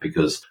that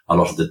because a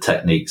lot of the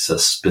techniques are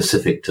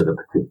specific to the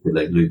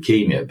particular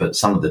leukemia, but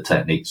some of the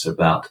techniques are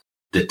about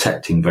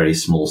detecting very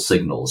small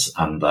signals.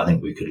 And I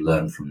think we could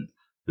learn from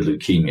the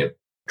leukemia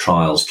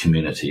trials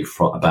community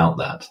about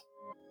that.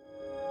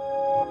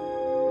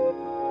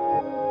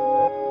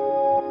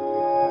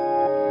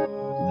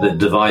 The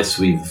device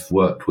we've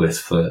worked with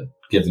for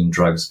giving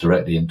drugs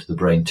directly into the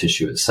brain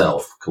tissue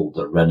itself, called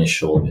the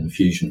Renishaw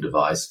infusion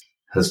device,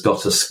 has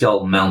got a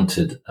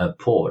skull-mounted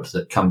port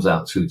that comes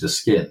out through the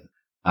skin.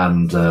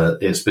 And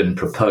it's been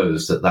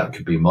proposed that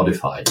could be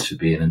modified to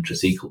be an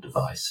intrathecal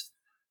device.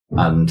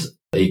 And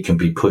it can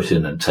be put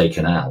in and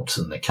taken out,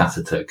 and the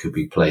catheter could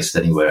be placed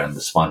anywhere in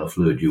the spinal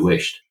fluid you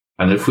wished.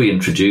 And if we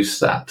introduce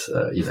that,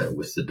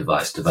 with the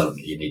device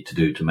development you need to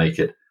do to make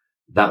it,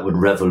 that would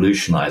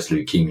revolutionize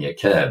leukemia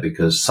care,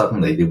 because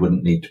suddenly they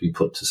wouldn't need to be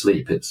put to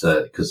sleep. It's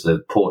because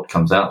the port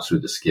comes out through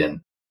the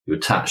skin. You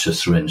attach a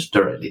syringe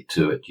directly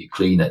to it, you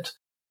clean it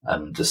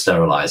and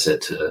sterilize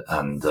it,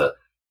 and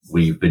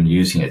we've been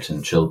using it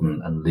in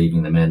children and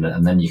leaving them in,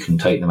 and then you can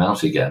take them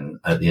out again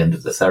at the end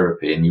of the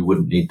therapy, and you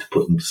wouldn't need to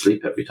put them to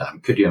sleep every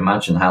time. Could you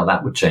imagine how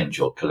that would change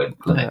your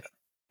clinic?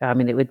 I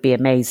mean, it would be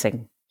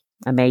amazing.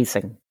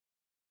 Amazing.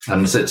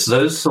 And it's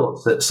those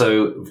sorts that,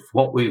 so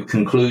what we've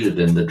concluded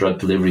in the Drug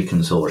Delivery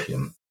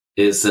Consortium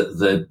is that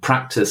the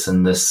practice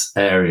in this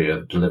area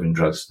of delivering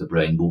drugs to the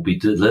brain will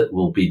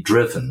be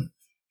driven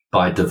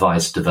by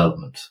device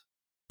development.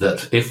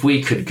 That if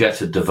we could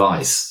get a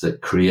device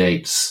that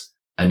creates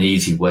an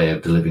easy way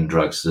of delivering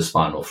drugs to the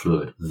spinal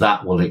fluid,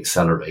 that will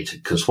accelerate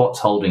it, because what's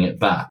holding it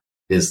back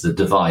is the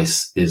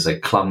device is a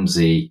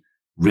clumsy,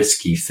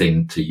 risky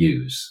thing to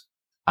use.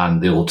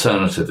 And the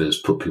alternative is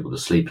put people to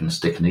sleep and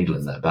stick a needle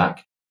in their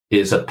back.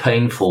 Is a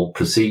painful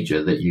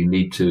procedure that you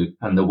need to,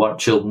 and the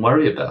children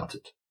worry about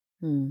it.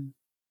 And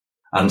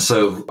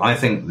so I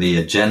think the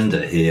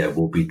agenda here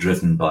will be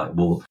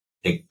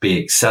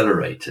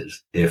accelerated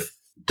if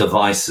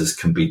devices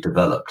can be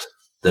developed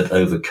that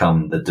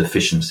overcome the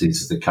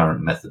deficiencies of the current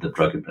method of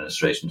drug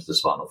administration to the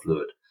spinal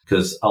fluid.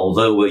 Because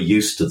although we're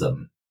used to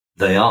them,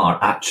 they are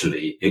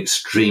actually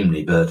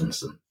extremely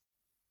burdensome.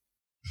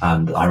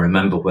 And I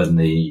remember when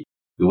we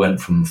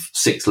went from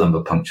 6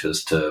 lumbar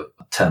punctures to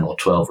 10 or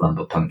 12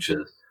 lumbar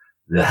punctures,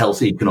 the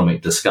health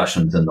economic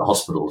discussions in the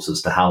hospitals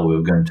as to how we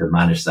were going to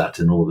manage that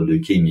in all the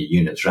leukemia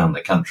units around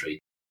the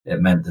country.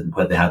 It meant that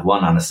when they had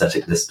one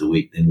anaesthetic list a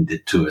week, they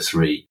needed 2 or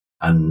 3.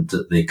 And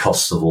the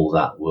costs of all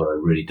that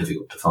were really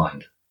difficult to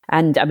find.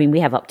 And I mean,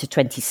 we have up to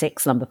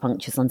 26 lumbar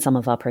punctures on some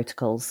of our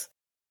protocols.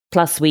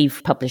 Plus,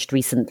 we've published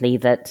recently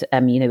that,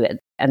 and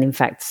in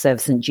fact, Sir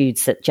St.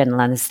 Jude's, that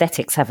general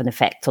anaesthetics have an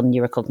effect on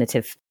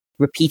neurocognitive,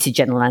 repeated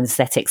general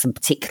anaesthetics, and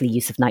particularly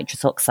use of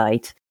nitrous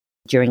oxide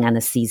during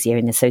anaesthesia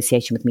in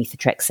association with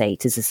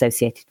methotrexate is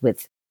associated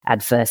with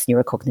adverse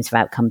neurocognitive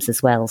outcomes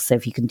as well. So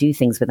if you can do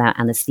things without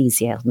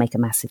anaesthesia, it'll make a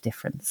massive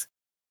difference.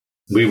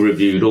 We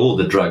reviewed all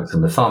the drugs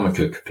in the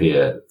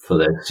pharmacopoeia for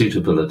their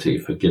suitability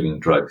for giving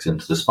drugs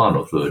into the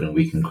spinal fluid, and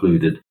we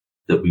concluded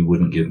that we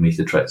wouldn't give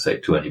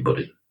methotrexate to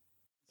anybody.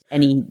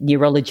 Any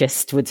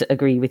neurologist would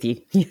agree with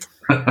you.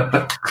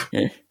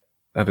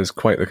 That is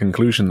quite the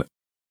conclusion.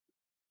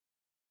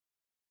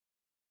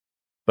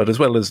 But as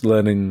well as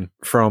learning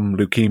from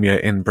leukemia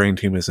in brain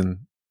tumours and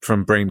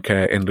from brain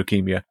care in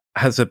leukemia,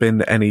 has there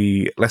been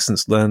any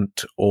lessons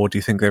learnt, or do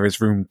you think there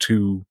is room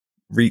to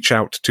reach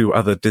out to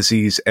other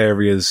disease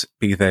areas,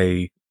 be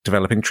they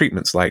developing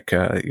treatments like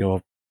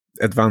your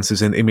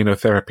advances in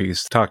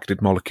immunotherapies, targeted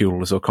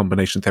molecules or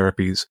combination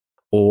therapies,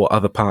 or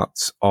other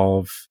parts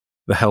of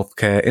the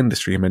healthcare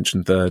industry? You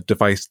mentioned the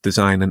device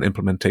design and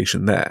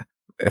implementation there.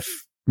 If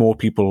more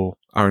people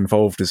are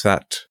involved, is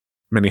that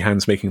many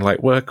hands making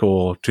light work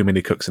or too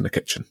many cooks in the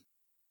kitchen?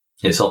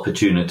 It's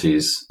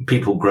opportunities,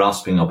 people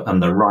grasping up,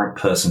 and the right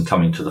person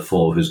coming to the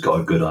fore who's got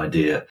a good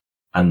idea,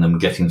 and them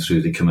getting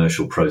through the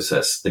commercial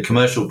process. The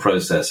commercial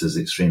process is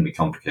extremely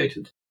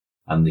complicated,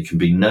 and there can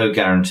be no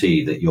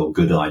guarantee that your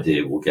good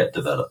idea will get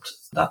developed.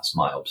 That's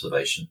my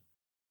observation.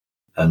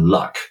 And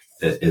luck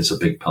is a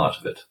big part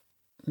of it.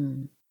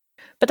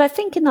 But I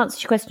think in answer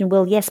to your question,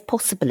 Will, yes,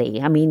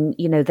 possibly. I mean,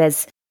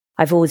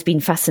 I've always been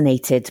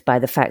fascinated by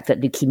the fact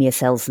that leukemia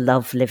cells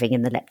love living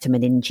in the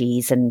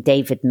leptomeninges. And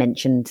David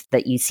mentioned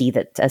that you see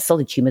that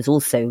solid tumours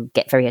also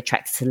get very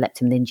attracted to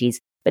leptomeninges.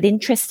 But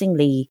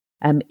interestingly,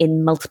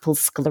 in multiple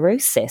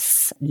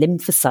sclerosis,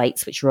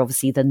 lymphocytes, which are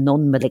obviously the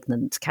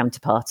non-malignant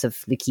counterpart of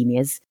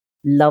leukemias,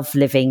 love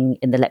living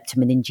in the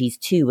leptomeninges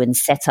too, and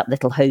set up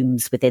little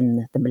homes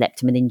within the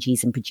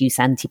leptomeninges and produce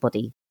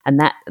antibody. And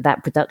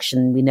that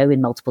production, we know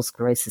in multiple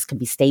sclerosis, can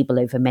be stable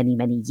over many,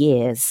 many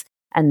years.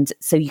 And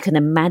so you can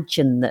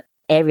imagine that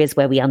areas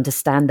where we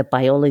understand the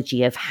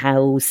biology of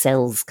how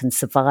cells can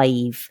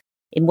survive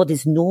in what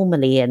is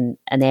normally an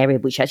area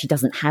which actually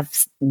doesn't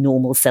have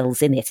normal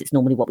cells in it, it's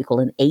normally what we call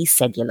an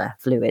acellular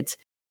fluid,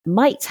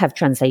 might have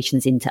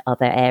translations into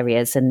other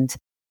areas. And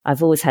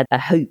I've always had a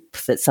hope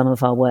that some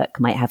of our work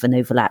might have an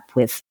overlap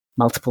with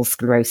multiple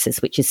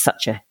sclerosis, which is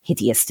such a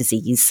hideous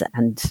disease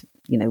and,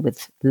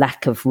 with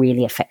lack of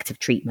really effective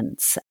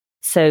treatments.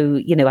 So,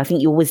 I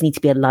think you always need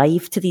to be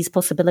alive to these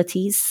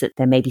possibilities, that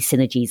there may be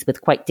synergies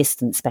with quite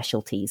distant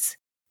specialties.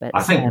 But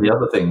I think the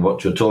other thing,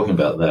 what you're talking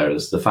about there,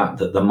 is the fact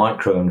that the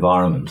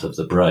microenvironment of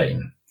the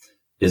brain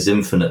is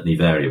infinitely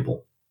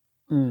variable.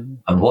 And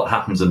what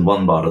happens in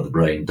one part of the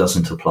brain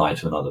doesn't apply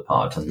to another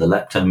part. And the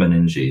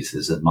leptomeninges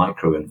is a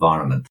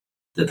microenvironment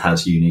that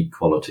has unique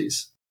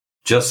qualities.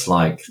 Just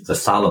like the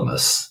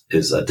thalamus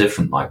is a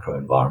different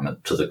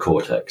microenvironment to the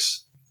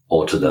cortex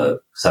or to the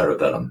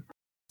cerebellum.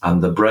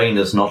 And the brain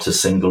is not a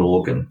single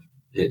organ.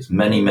 It's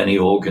many, many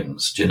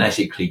organs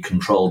genetically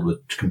controlled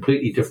with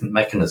completely different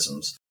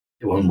mechanisms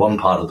in one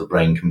part of the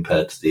brain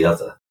compared to the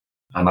other.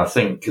 And I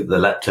think the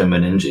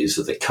leptomeninges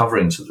are the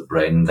coverings of the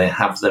brain. They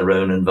have their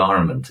own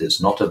environment.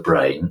 It's not a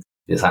brain.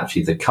 It's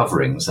actually the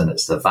coverings, and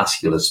it's the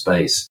vascular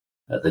space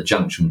at the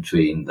junction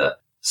between the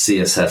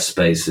CSF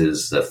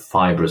spaces, the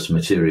fibrous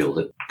material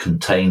that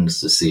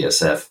contains the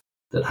CSF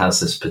that has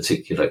this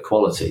particular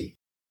quality.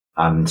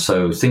 And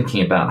so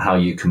thinking about how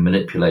you can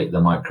manipulate the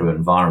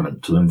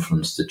microenvironment to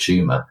influence the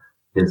tumour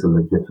is a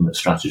legitimate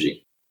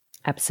strategy.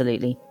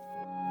 Absolutely.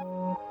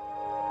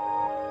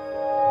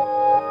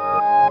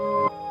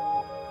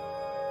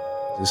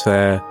 Is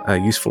there a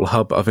useful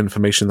hub of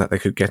information that they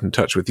could get in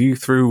touch with you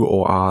through,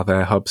 or are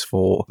there hubs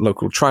for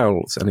local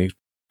trials, any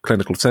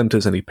clinical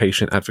centres, any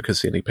patient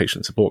advocacy, any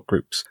patient support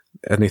groups,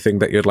 anything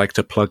that you'd like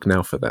to plug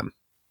now for them?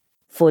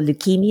 For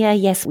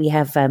leukemia, yes, we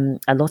have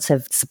a lot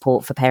of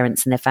support for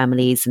parents and their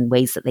families and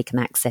ways that they can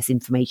access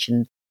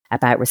information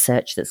about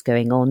research that's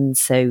going on.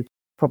 So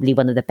probably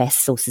one of the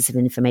best sources of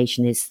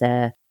information is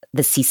the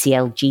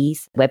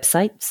CCLG's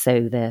website.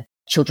 So the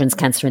Children's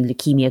Cancer and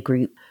Leukemia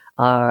Group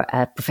are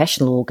a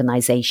professional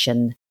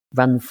organisation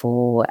run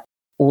for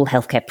all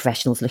healthcare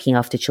professionals looking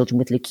after children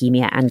with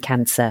leukemia and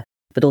cancer,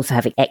 but also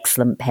having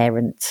excellent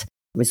parent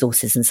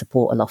resources and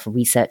support, a lot of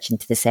research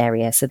into this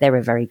area. So they're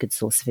a very good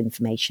source of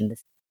information.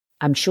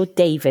 I'm sure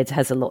David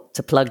has a lot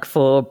to plug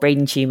for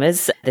brain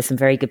tumours. There's some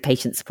very good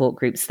patient support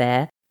groups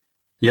there.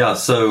 Yeah,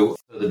 so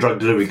the Drug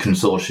Delivery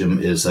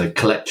Consortium is a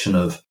collection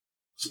of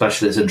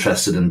specialists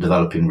interested in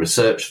developing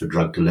research for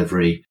drug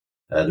delivery.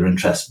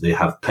 They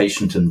have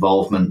patient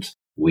involvement.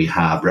 We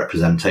have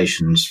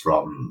representations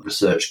from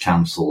research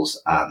councils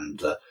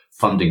and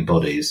funding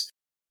bodies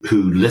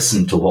who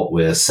listen to what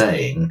we're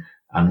saying,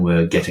 and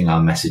we're getting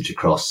our message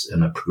across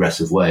in a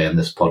progressive way. And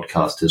this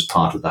podcast is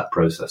part of that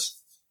process.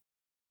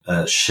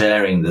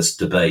 Sharing this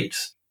debate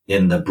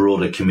in the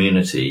broader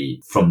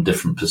community from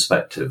different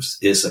perspectives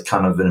is a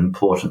kind of an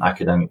important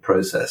academic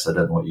process. I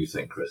don't know what you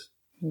think, Chris.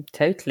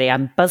 Totally.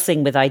 I'm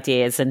buzzing with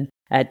ideas. And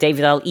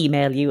David, I'll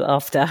email you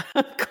after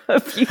a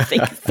few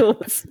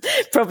thoughts.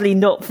 Probably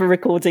not for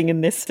recording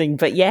in this thing.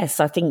 But yes,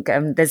 I think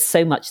there's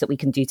so much that we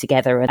can do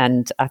together.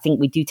 And I think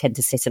we do tend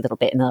to sit a little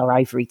bit in our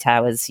ivory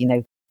towers,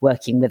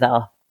 working with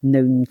our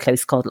known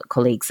close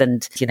colleagues.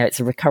 And, it's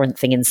a recurrent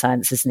thing in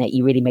science, isn't it?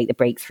 You really make the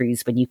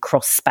breakthroughs when you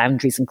cross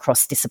boundaries and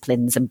cross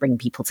disciplines and bring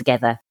people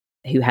together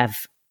who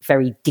have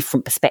very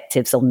different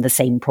perspectives on the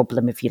same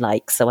problem, if you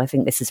like. So I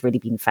think this has really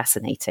been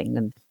fascinating.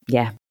 And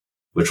yeah.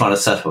 We're trying to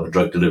set up a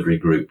drug delivery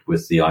group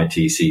with the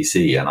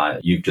ITCC, and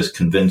you've just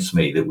convinced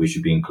me that we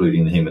should be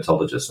including the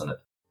haematologists in it.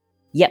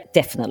 Yep,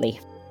 definitely.